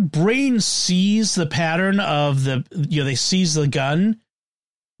 their brain sees the pattern of they seize the gun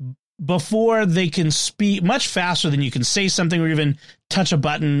before they can speak, much faster than you can say something or even touch a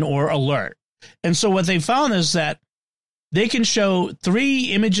button or alert. And so what they found is that they can show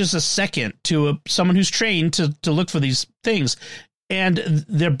 3 images a second to someone who's trained to look for these things. And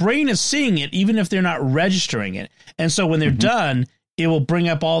their brain is seeing it even if they're not registering it. And so when they're done, it will bring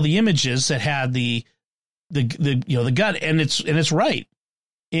up all the images that had the gut, and it's right.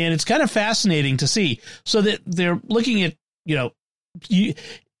 And it's kind of fascinating to see. So that they're looking at,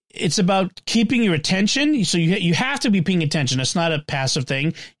 it's about keeping your attention. So you have to be paying attention. It's not a passive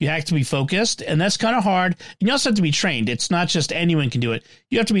thing. You have to be focused, and that's kind of hard. And you also have to be trained. It's not just anyone can do it.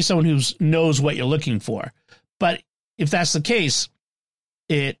 You have to be someone who knows what you're looking for. But if that's the case,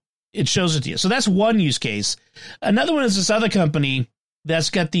 it shows it to you. So that's one use case. Another one is this other company that's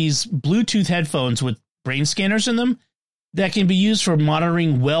got these Bluetooth headphones with brain scanners in them that can be used for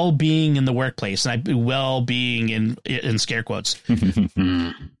monitoring well-being in the workplace. And I put well-being in scare quotes.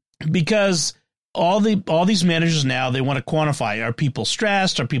 Because all these managers now, they want to quantify, are people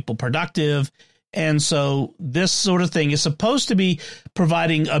stressed? Are people productive? And so this sort of thing is supposed to be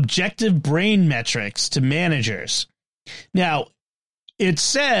providing objective brain metrics to managers. Now, it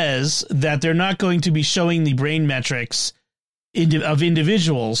says that they're not going to be showing the brain metrics of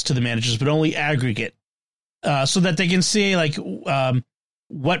individuals to the managers, but only aggregate, so that they can see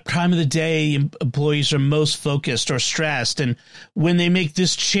what time of the day employees are most focused or stressed, and when they make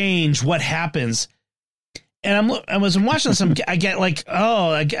this change, what happens. And I was watching this, I get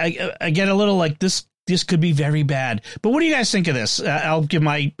I get a little like this could be very bad. But what do you guys think of this? I'll give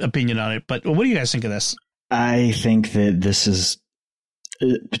my opinion on it, but what do you guys think of this? I think that this is,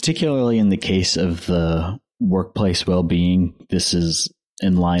 particularly in the case of the workplace well-being, this is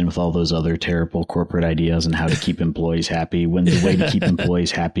in line with all those other terrible corporate ideas on how to keep employees happy, when the way to keep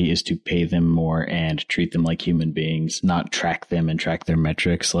employees happy is to pay them more and treat them like human beings, not track them and track their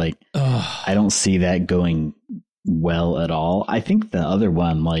metrics. I don't see that going well at all. I think the other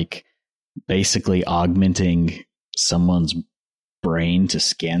one, basically augmenting someone's brain to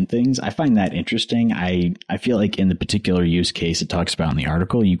scan things, I find that interesting. I feel like in the particular use case it talks about in the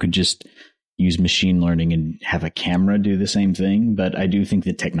article, you could just use machine learning and have a camera do the same thing. But I do think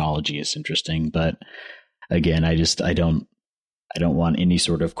the technology is interesting. But again, I don't want any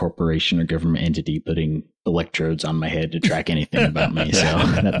sort of corporation or government entity putting electrodes on my head to track anything about me. So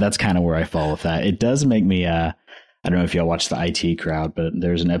that's kind of where I fall with that. It does make me, I don't know if y'all watch the IT Crowd, but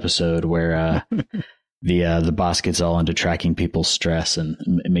there's an episode where the boss gets all into tracking people's stress, and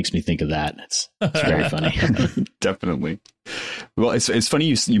it makes me think of that. It's very funny. Definitely. Well, it's funny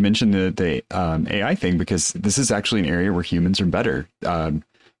you mentioned the AI thing, because this is actually an area where humans are better,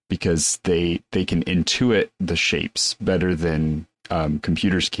 because they can intuit the shapes better than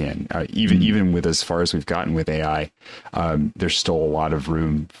computers can. Even with as far as we've gotten with AI, there's still a lot of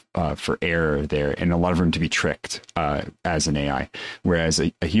room for error there, and a lot of room to be tricked as an AI. Whereas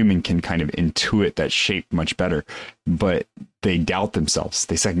a human can kind of intuit that shape much better, but they doubt themselves.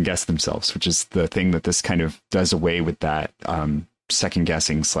 They second guess themselves, which is the thing that this kind of does away with, that second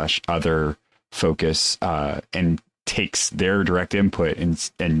guessing / other focus, and takes their direct input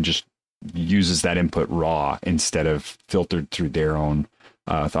and just uses that input raw instead of filtered through their own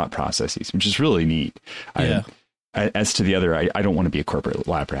thought processes, which is really neat. Yeah. As to the other, I don't want to be a corporate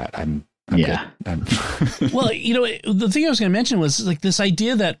lab rat. I'm yeah. Well, the thing I was going to mention was this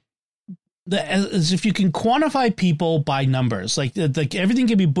idea that as if you can quantify people by numbers, like everything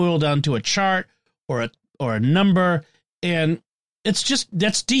can be boiled down to a chart or a number, and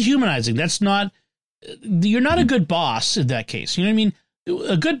that's dehumanizing. You're not a good boss in that case. You know what I mean?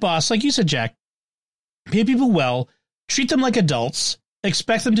 A good boss, like you said, Jack, pay people well, treat them like adults,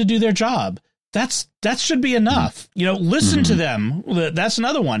 expect them to do their job. That should be enough. Listen to them. That's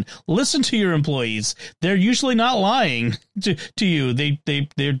another one. Listen to your employees. They're usually not lying to you.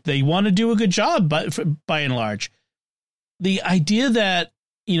 They want to do a good job, but by and large, the idea that,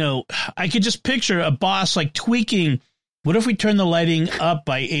 I could just picture a boss tweaking. What if we turn the lighting up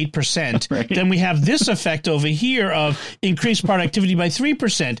by 8%? Right. Then we have this effect over here of increased productivity by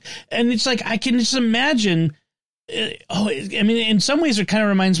 3%. And it's I can just imagine. In some ways, it kind of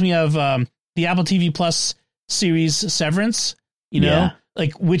reminds me of the Apple TV Plus series Severance,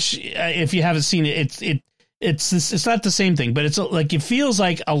 which if you haven't seen it, it's not the same thing, but it's it feels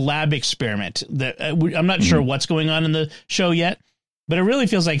like a lab experiment that I'm not sure what's going on in the show yet. But it really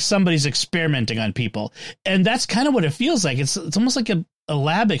feels like somebody's experimenting on people. And that's kind of what it feels like. It's almost like a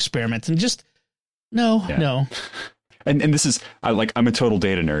lab experiment. And just, no. And this is, I'm a total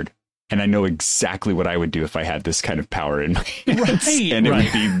data nerd. And I know exactly what I would do if I had this kind of power in my hands. Right, and it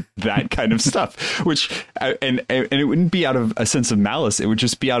would be that kind of stuff, which, and it wouldn't be out of a sense of malice. It would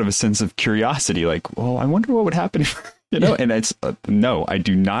just be out of a sense of curiosity. I wonder what would happen And it's no, I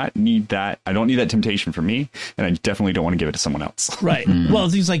do not need that. I don't need that temptation for me. And I definitely don't want to give it to someone else. Right. Well,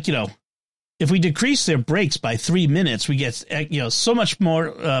 things like, if we decrease their breaks by 3 minutes, we get, so much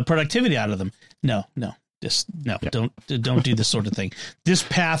more productivity out of them. No, don't do this sort of thing. This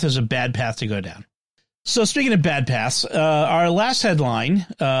path is a bad path to go down. So speaking of bad paths, our last headline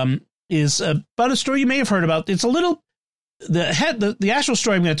is about a story you may have heard about. It's a little, the actual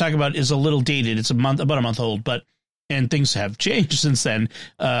story I'm going to talk about is a little dated. It's about a month old, and things have changed since then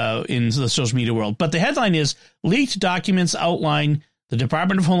in the social media world. But the headline is leaked documents outline the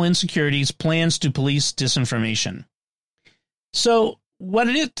Department of Homeland Security's plans to police disinformation. So what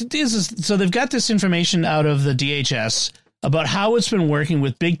it is so they've got this information out of the DHS about how it's been working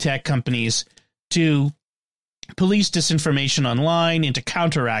with big tech companies to police disinformation online and to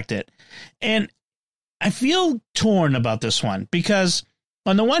counteract it. And I feel torn about this one because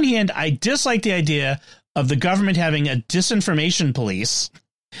on the one hand, I dislike the idea of the government having a disinformation police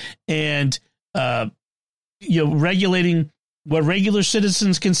and, regulating what regular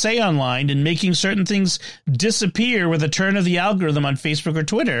citizens can say online and making certain things disappear with a turn of the algorithm on Facebook or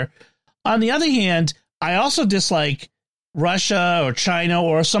Twitter. On the other hand, I also dislike Russia or China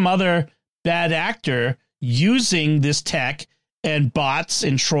or some other bad actor using this tech and bots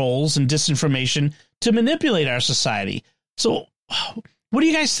and trolls and disinformation to manipulate our society. So what do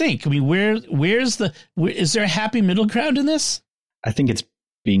you guys think? I mean, is there a happy middle ground in this? I think it's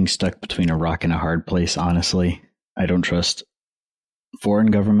being stuck between a rock and a hard place, honestly. I don't trust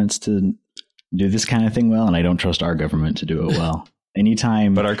foreign governments to do this kind of thing well, and I don't trust our government to do it well.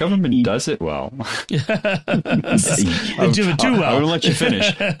 Anytime, but our government does it well. They do it too well. I won't let you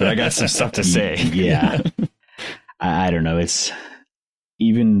finish, but I got some stuff to say. Yeah, I don't know. It's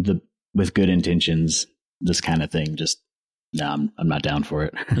even with good intentions, this kind of thing. Just no, I'm not down for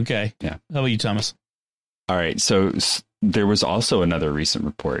it. Okay, yeah. How about you, Thomas? All right, so there was also another recent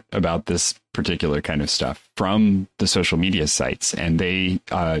report about this particular kind of stuff from the social media sites, and they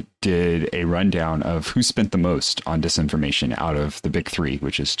did a rundown of who spent the most on disinformation out of the big three,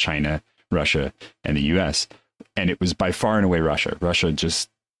 which is China, Russia, and the US. And it was by far and away Russia. Russia just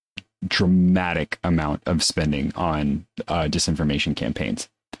dramatic amount of spending on disinformation campaigns.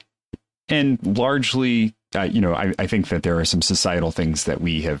 And largely, I think that there are some societal things that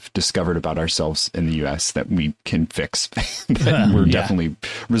we have discovered about ourselves in the U.S. that we can fix. That were definitely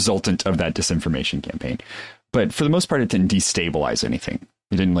resultant of that disinformation campaign. But for the most part, it didn't destabilize anything.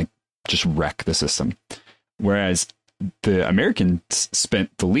 It didn't just wreck the system. Whereas the Americans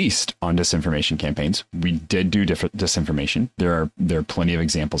spent the least on disinformation campaigns. We did do disinformation. There are plenty of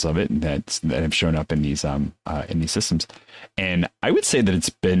examples of it that have shown up in these systems. And I would say that it's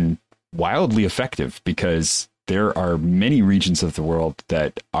been wildly effective because there are many regions of the world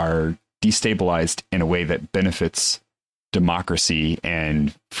that are destabilized in a way that benefits democracy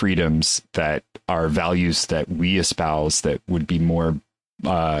and freedoms that are values that we espouse that would be more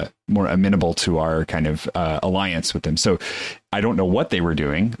amenable to our kind of alliance with them. So I don't know what they were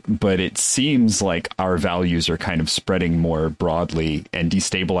doing, but it seems like our values are kind of spreading more broadly and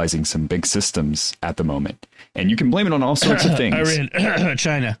destabilizing some big systems at the moment. And you can blame it on all sorts of things.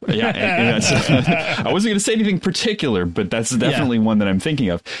 China. Yeah. And I wasn't going to say anything particular, but that's definitely one that I'm thinking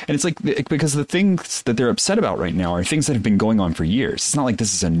of. And it's because the things that they're upset about right now are things that have been going on for years. It's not like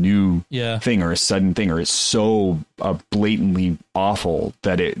this is a new thing or a sudden thing, or it's so blatantly awful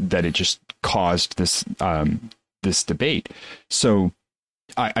that it just caused this this debate. So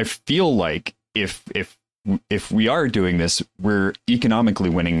I feel like if we are doing this, we're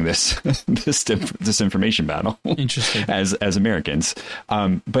economically winning this disinformation battle. Interesting. as Americans.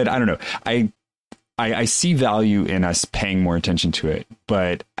 But I don't know. I see value in us paying more attention to it.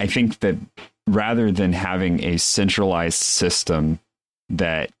 But I think that rather than having a centralized system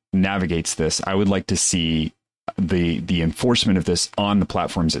that navigates this, I would like to see the enforcement of this on the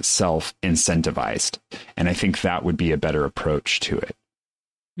platforms itself incentivized. And I think that would be a better approach to it.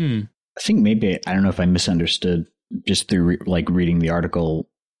 I think maybe, I don't know if I misunderstood just through reading the article.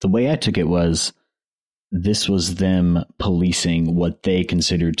 The way I took it was this was them policing what they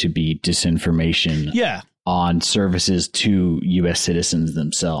considered to be disinformation on services to U.S. citizens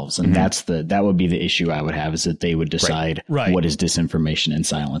themselves. And that would be the issue I would have, is that they would decide what is disinformation and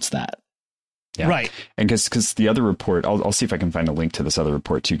silence that. Yeah. Right. And because the other report, I'll see if I can find a link to this other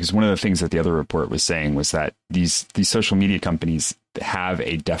report too, because one of the things that the other report was saying was that these social media companies have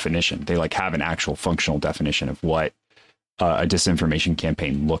a definition. They have an actual functional definition of what a disinformation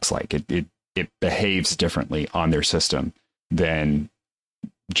campaign looks like. It behaves differently on their system than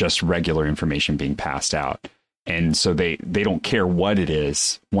just regular information being passed out. And so they don't care what it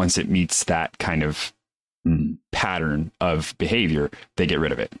is once it meets that kind of pattern of behavior, they get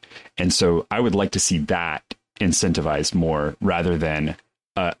rid of it. And so I would like to see that incentivized more rather than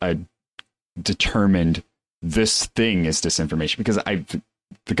a determined this thing is disinformation, because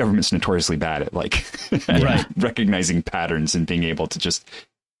the government's notoriously bad at recognizing patterns and being able to just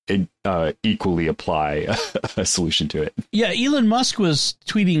equally apply a solution to it. Yeah, Elon Musk was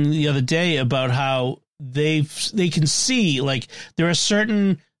tweeting the other day about how they can see, like, there are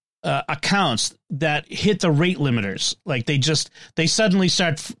certain accounts that hit the rate limiters. Like they suddenly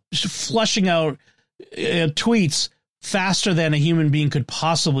start flushing out tweets faster than a human being could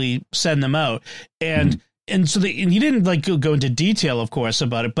possibly send them out. And and so and he didn't like go into detail, of course,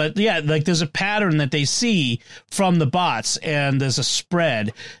 about it, but yeah, like there's a pattern that they see from the bots, and there's a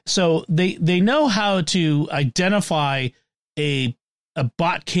spread. So they know how to identify a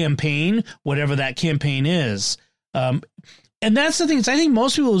bot campaign, whatever that campaign is. And that's the thing, is I think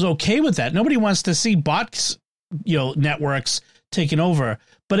most people is okay with that. Nobody wants to see bots, networks taken over,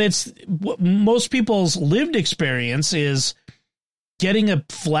 but it's most people's lived experience is getting a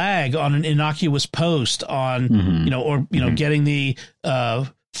flag on an innocuous post on, getting the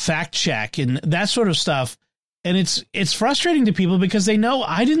fact check and that sort of stuff. And it's frustrating to people because they know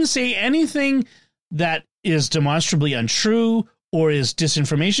I didn't say anything that is demonstrably untrue or is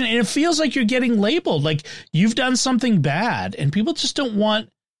disinformation. And it feels like you're getting labeled, like you've done something bad, and people don't want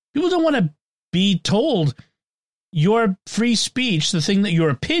to be told your free speech, the thing that your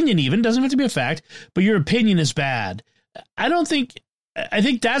opinion even doesn't have to be a fact, but your opinion is bad. I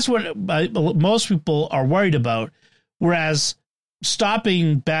think that's what most people are worried about. Whereas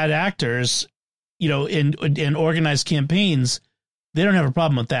stopping bad actors, in organized campaigns, they don't have a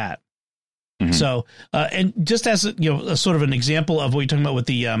problem with that. Mm-hmm. So, and just as a sort of an example of what you're talking about with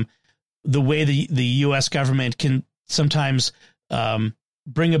the way the U.S. government can sometimes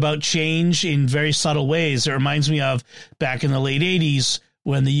bring about change in very subtle ways. It reminds me of back in the late 80s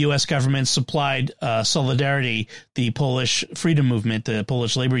when the U.S. government supplied Solidarity, the Polish freedom movement, the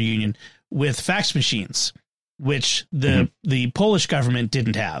Polish labor union, with fax machines, which the Polish government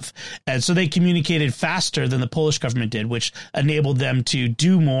didn't have. And so they communicated faster than the Polish government did, which enabled them to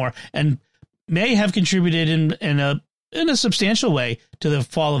do more and may have contributed in a substantial way to the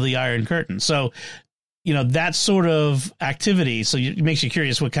fall of the Iron Curtain. So, that sort of activity. So it makes you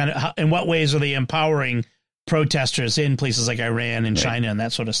curious in what ways are they empowering protesters in places like Iran and China and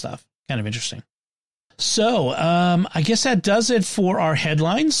that sort of stuff. Kind of interesting. So I guess that does it for our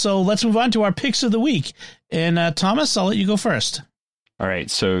headlines. So let's move on to our picks of the week. And Thomas, I'll let you go first. All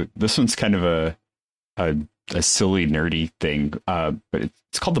right. So this one's kind of a silly, nerdy thing, but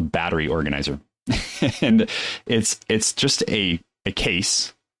it's called the battery organizer. And it's just a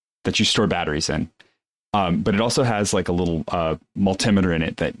case that you store batteries in. But it also has like a little multimeter in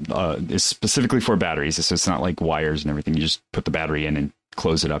it that is specifically for batteries. So it's not like wires and everything. You just put the battery in and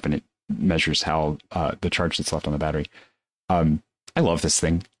close it up, and it measures how the charge that's left on the battery. I love this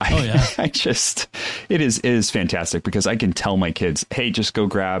thing. It is fantastic because I can tell my kids, hey, just go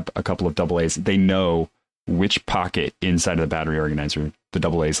grab a couple of AA's. They know which pocket inside of the battery organizer the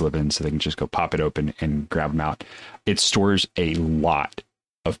AA's live in, so they can just go pop it open and grab them out. It stores a lot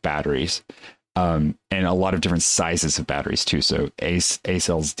of batteries. And a lot of different sizes of batteries too. So A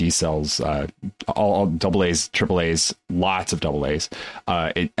cells, D cells, all AA's, AAA's, lots of AA's.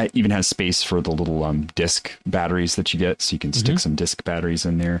 It even has space for the little disc batteries that you get, so you can stick some disc batteries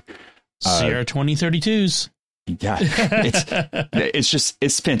in there. Sierra 2032s. Yeah,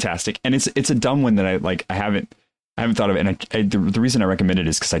 it's fantastic, and it's a dumb one that I haven't thought of it. And the reason I recommend it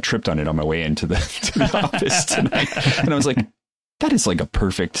is because I tripped on it on my way into the office tonight, and I was like, that is like a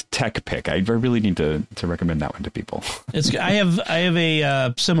perfect tech pick. I really need to recommend that one to people. I have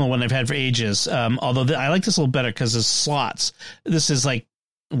a similar one I've had for ages. Although I like this a little better because there's slots. This is like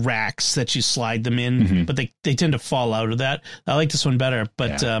racks that you slide them in, but they tend to fall out of that. I like this one better.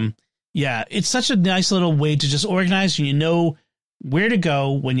 But it's such a nice little way to just organize. You know where to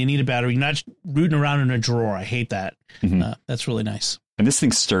go when you need a battery. You're not rooting around in a drawer. I hate that. That's really nice. And this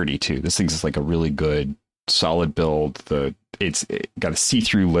thing's sturdy too. This thing's like a really good, solid build. It's got a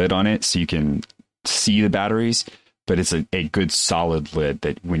see-through lid on it, so you can see the batteries, but it's a good solid lid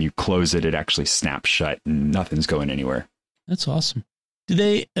that when you close it, it actually snaps shut and nothing's going anywhere. That's awesome. Do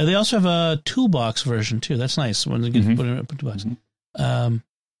they also have a toolbox version too? That's nice. When they can put it in a toolbox.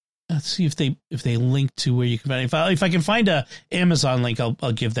 Let's see if they link to where you can find it. If I can find a Amazon link,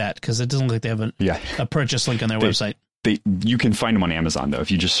 I'll give that, because it doesn't look like they have a purchase link on their website. You can find them on Amazon, though. If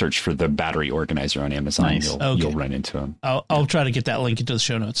you just search for the battery organizer on Amazon, you'll run into them. I'll try to get that link into the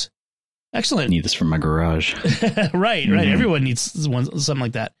show notes. Excellent. I need this for my garage. Right. Everyone needs something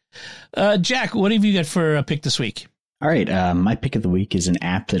like that. Jack, what have you got for a pick this week? All right. My pick of the week is an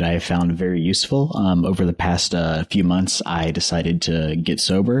app that I have found very useful. Over the past few months, I decided to get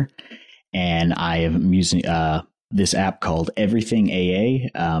sober, and I am using this app called Everything AA.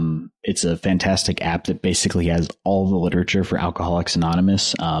 It's a fantastic app that basically has all the literature for Alcoholics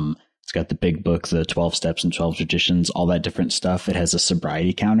Anonymous. It's got the big book, the 12 steps and 12 traditions, all that different stuff. It has a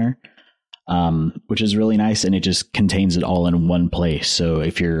sobriety counter, which is really nice, and it just contains it all in one place. So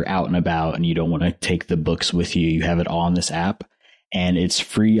if you're out and about and you don't want to take the books with you, you have it all on this app, and it's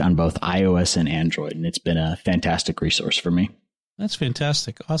free on both iOS and Android, and it's been a fantastic resource for me. That's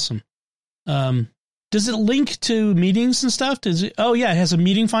fantastic. Awesome. Does it link to meetings and stuff? Oh yeah, it has a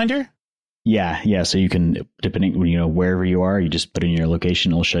meeting finder? Yeah. So you can, depending, wherever you are, you just put in your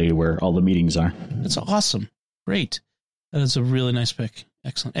location, it'll show you where all the meetings are. That's awesome. Great. That is a really nice pick.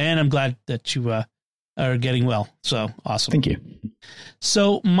 Excellent. And I'm glad that you are getting well. So awesome. Thank you.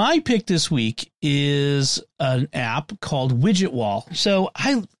 So my pick this week is an app called Widget Wall. So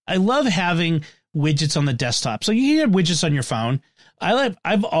I love having widgets on the desktop. So you can have widgets on your phone.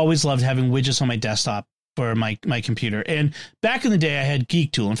 I've always loved having widgets on my desktop for my computer. And back in the day, I had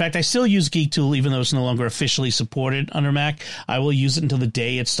Geek Tool. In fact, I still use Geek Tool, even though it's no longer officially supported under Mac. I will use it until the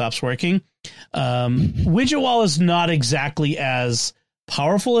day it stops working. Widget Wall is not exactly as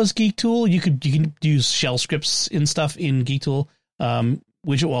powerful as Geek Tool. You can use shell scripts and stuff in Geek Tool.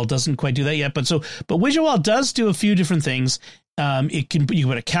 Widget Wall doesn't quite do that yet, but Widget Wall does do a few different things. You can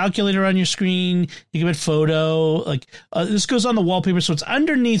put a calculator on your screen. You can put photo. This goes on the wallpaper, so it's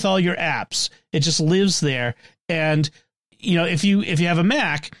underneath all your apps. It just lives there. And if you have a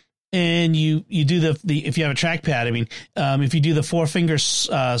Mac and you do the if you have a trackpad, if you do the 4-finger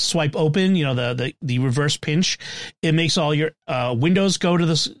swipe open, the reverse pinch, it makes all your windows go to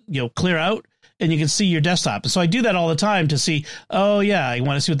this clear out. And you can see your desktop. So I do that all the time to see, oh, yeah, I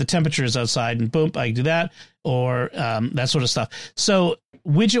want to see what the temperature is outside. And boom, I do that, or that sort of stuff. So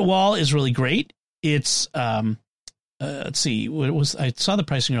Widget Wall is really great. It's, let's see, I saw the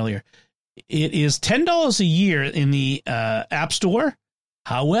pricing earlier. It is $10 a year in the App Store.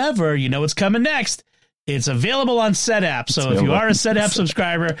 However, what's coming next. It's available on SetApp. So if you are a SetApp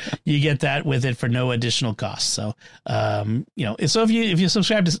subscriber, you get that with it for no additional cost. So, so if you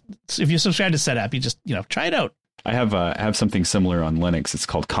subscribe to SetApp, you just, try it out. I have something similar on Linux. It's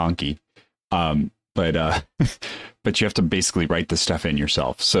called Conky. But you have to basically write the stuff in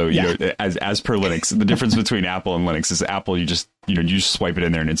yourself. So, as per Linux, the difference between Apple and Linux is Apple, you just swipe it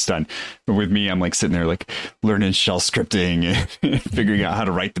in there and it's done. But with me, I'm sitting there learning shell scripting and figuring out how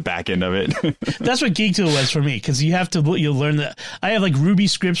to write the back end of it. That's what Geek Tool was for me, because you'll learn that. I have Ruby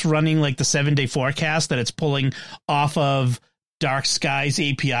scripts running the 7-day forecast that it's pulling off of Dark Skies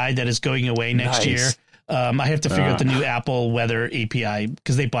API that is going away next year. I have to figure out the new Apple weather API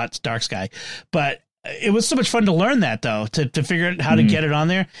because they bought Dark Sky. But it was so much fun to learn that, though, to figure out how to get it on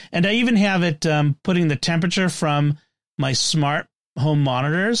there. And I even have it putting the temperature from my smart home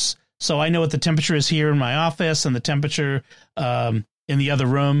monitors. So I know what the temperature is here in my office and the temperature in the other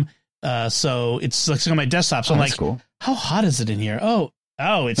room. So it's on my desktop. So I'm cool. How hot is it in here? Oh,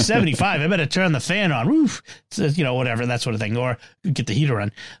 it's 75. I better turn the fan on. Oof. Whatever, that sort of thing, or get the heater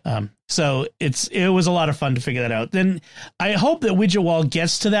on. So it was a lot of fun to figure that out. Then I hope that Widget Wall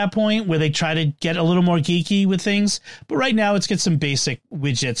gets to that point where they try to get a little more geeky with things. But right now, it's got some basic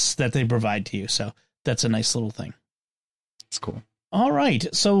widgets that they provide to you. So that's a nice little thing. It's cool. All right.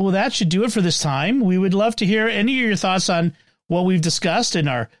 So that should do it for this time. We would love to hear any of your thoughts on what we've discussed in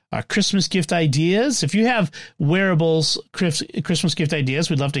our Christmas gift ideas. If you have wearables Christmas gift ideas,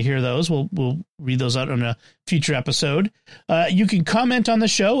 we'd love to hear those. We'll read those out on a future episode. You can comment on the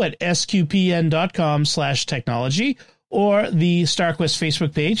show at sqpn.com/technology or the StarQuest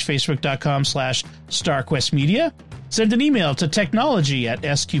Facebook page, facebook.com/StarQuestMedia. Send an email to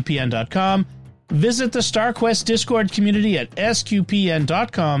technology@sqpn.com. Visit the StarQuest Discord community at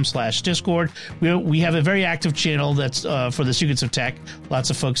sqpn.com/Discord. We have a very active channel that's for the Secrets of Tech. Lots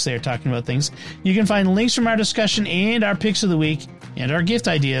of folks there talking about things. You can find links from our discussion and our picks of the week and our gift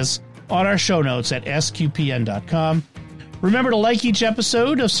ideas on our show notes at sqpn.com. Remember to like each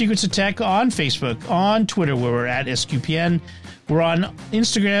episode of Secrets of Tech on Facebook, on Twitter, where we're at SQPN. We're on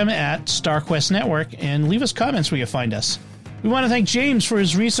Instagram at StarQuest Network, and leave us comments where you find us. We want to thank James for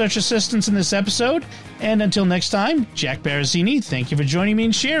his research assistance in this episode. And until next time, Jack Barazzini, thank you for joining me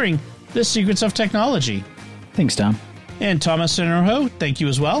and sharing the Secrets of Technology. Thanks, Tom. And Thomas Sennerho, thank you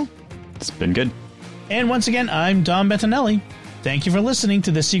as well. It's been good. And once again, I'm Dom Bettinelli. Thank you for listening to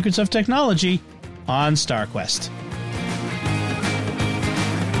the Secrets of Technology on StarQuest.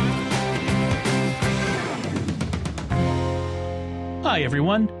 Hi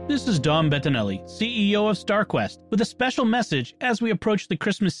everyone, this is Dom Bettinelli, CEO of StarQuest, with a special message as we approach the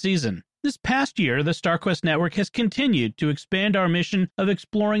Christmas season. This past year, the StarQuest Network has continued to expand our mission of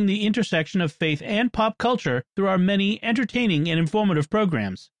exploring the intersection of faith and pop culture through our many entertaining and informative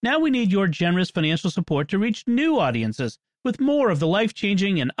programs. Now we need your generous financial support to reach new audiences with more of the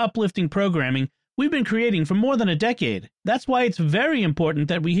life-changing and uplifting programming we've been creating for more than a decade. That's why it's very important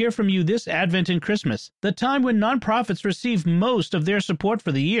that we hear from you this Advent and Christmas, the time when nonprofits receive most of their support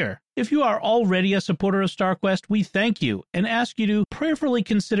for the year. If you are already a supporter of StarQuest, we thank you and ask you to prayerfully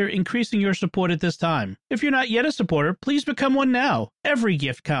consider increasing your support at this time. If you're not yet a supporter, please become one now. Every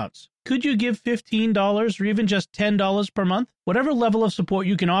gift counts. Could you give $15 or even just $10 per month? Whatever level of support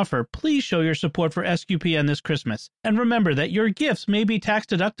you can offer, please show your support for SQPN this Christmas. And remember that your gifts may be tax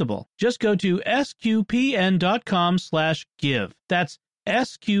deductible. Just go to sqpn.com/give. That's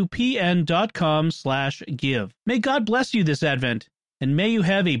sqpn.com/give. May God bless you this Advent, and may you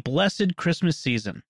have a blessed Christmas season.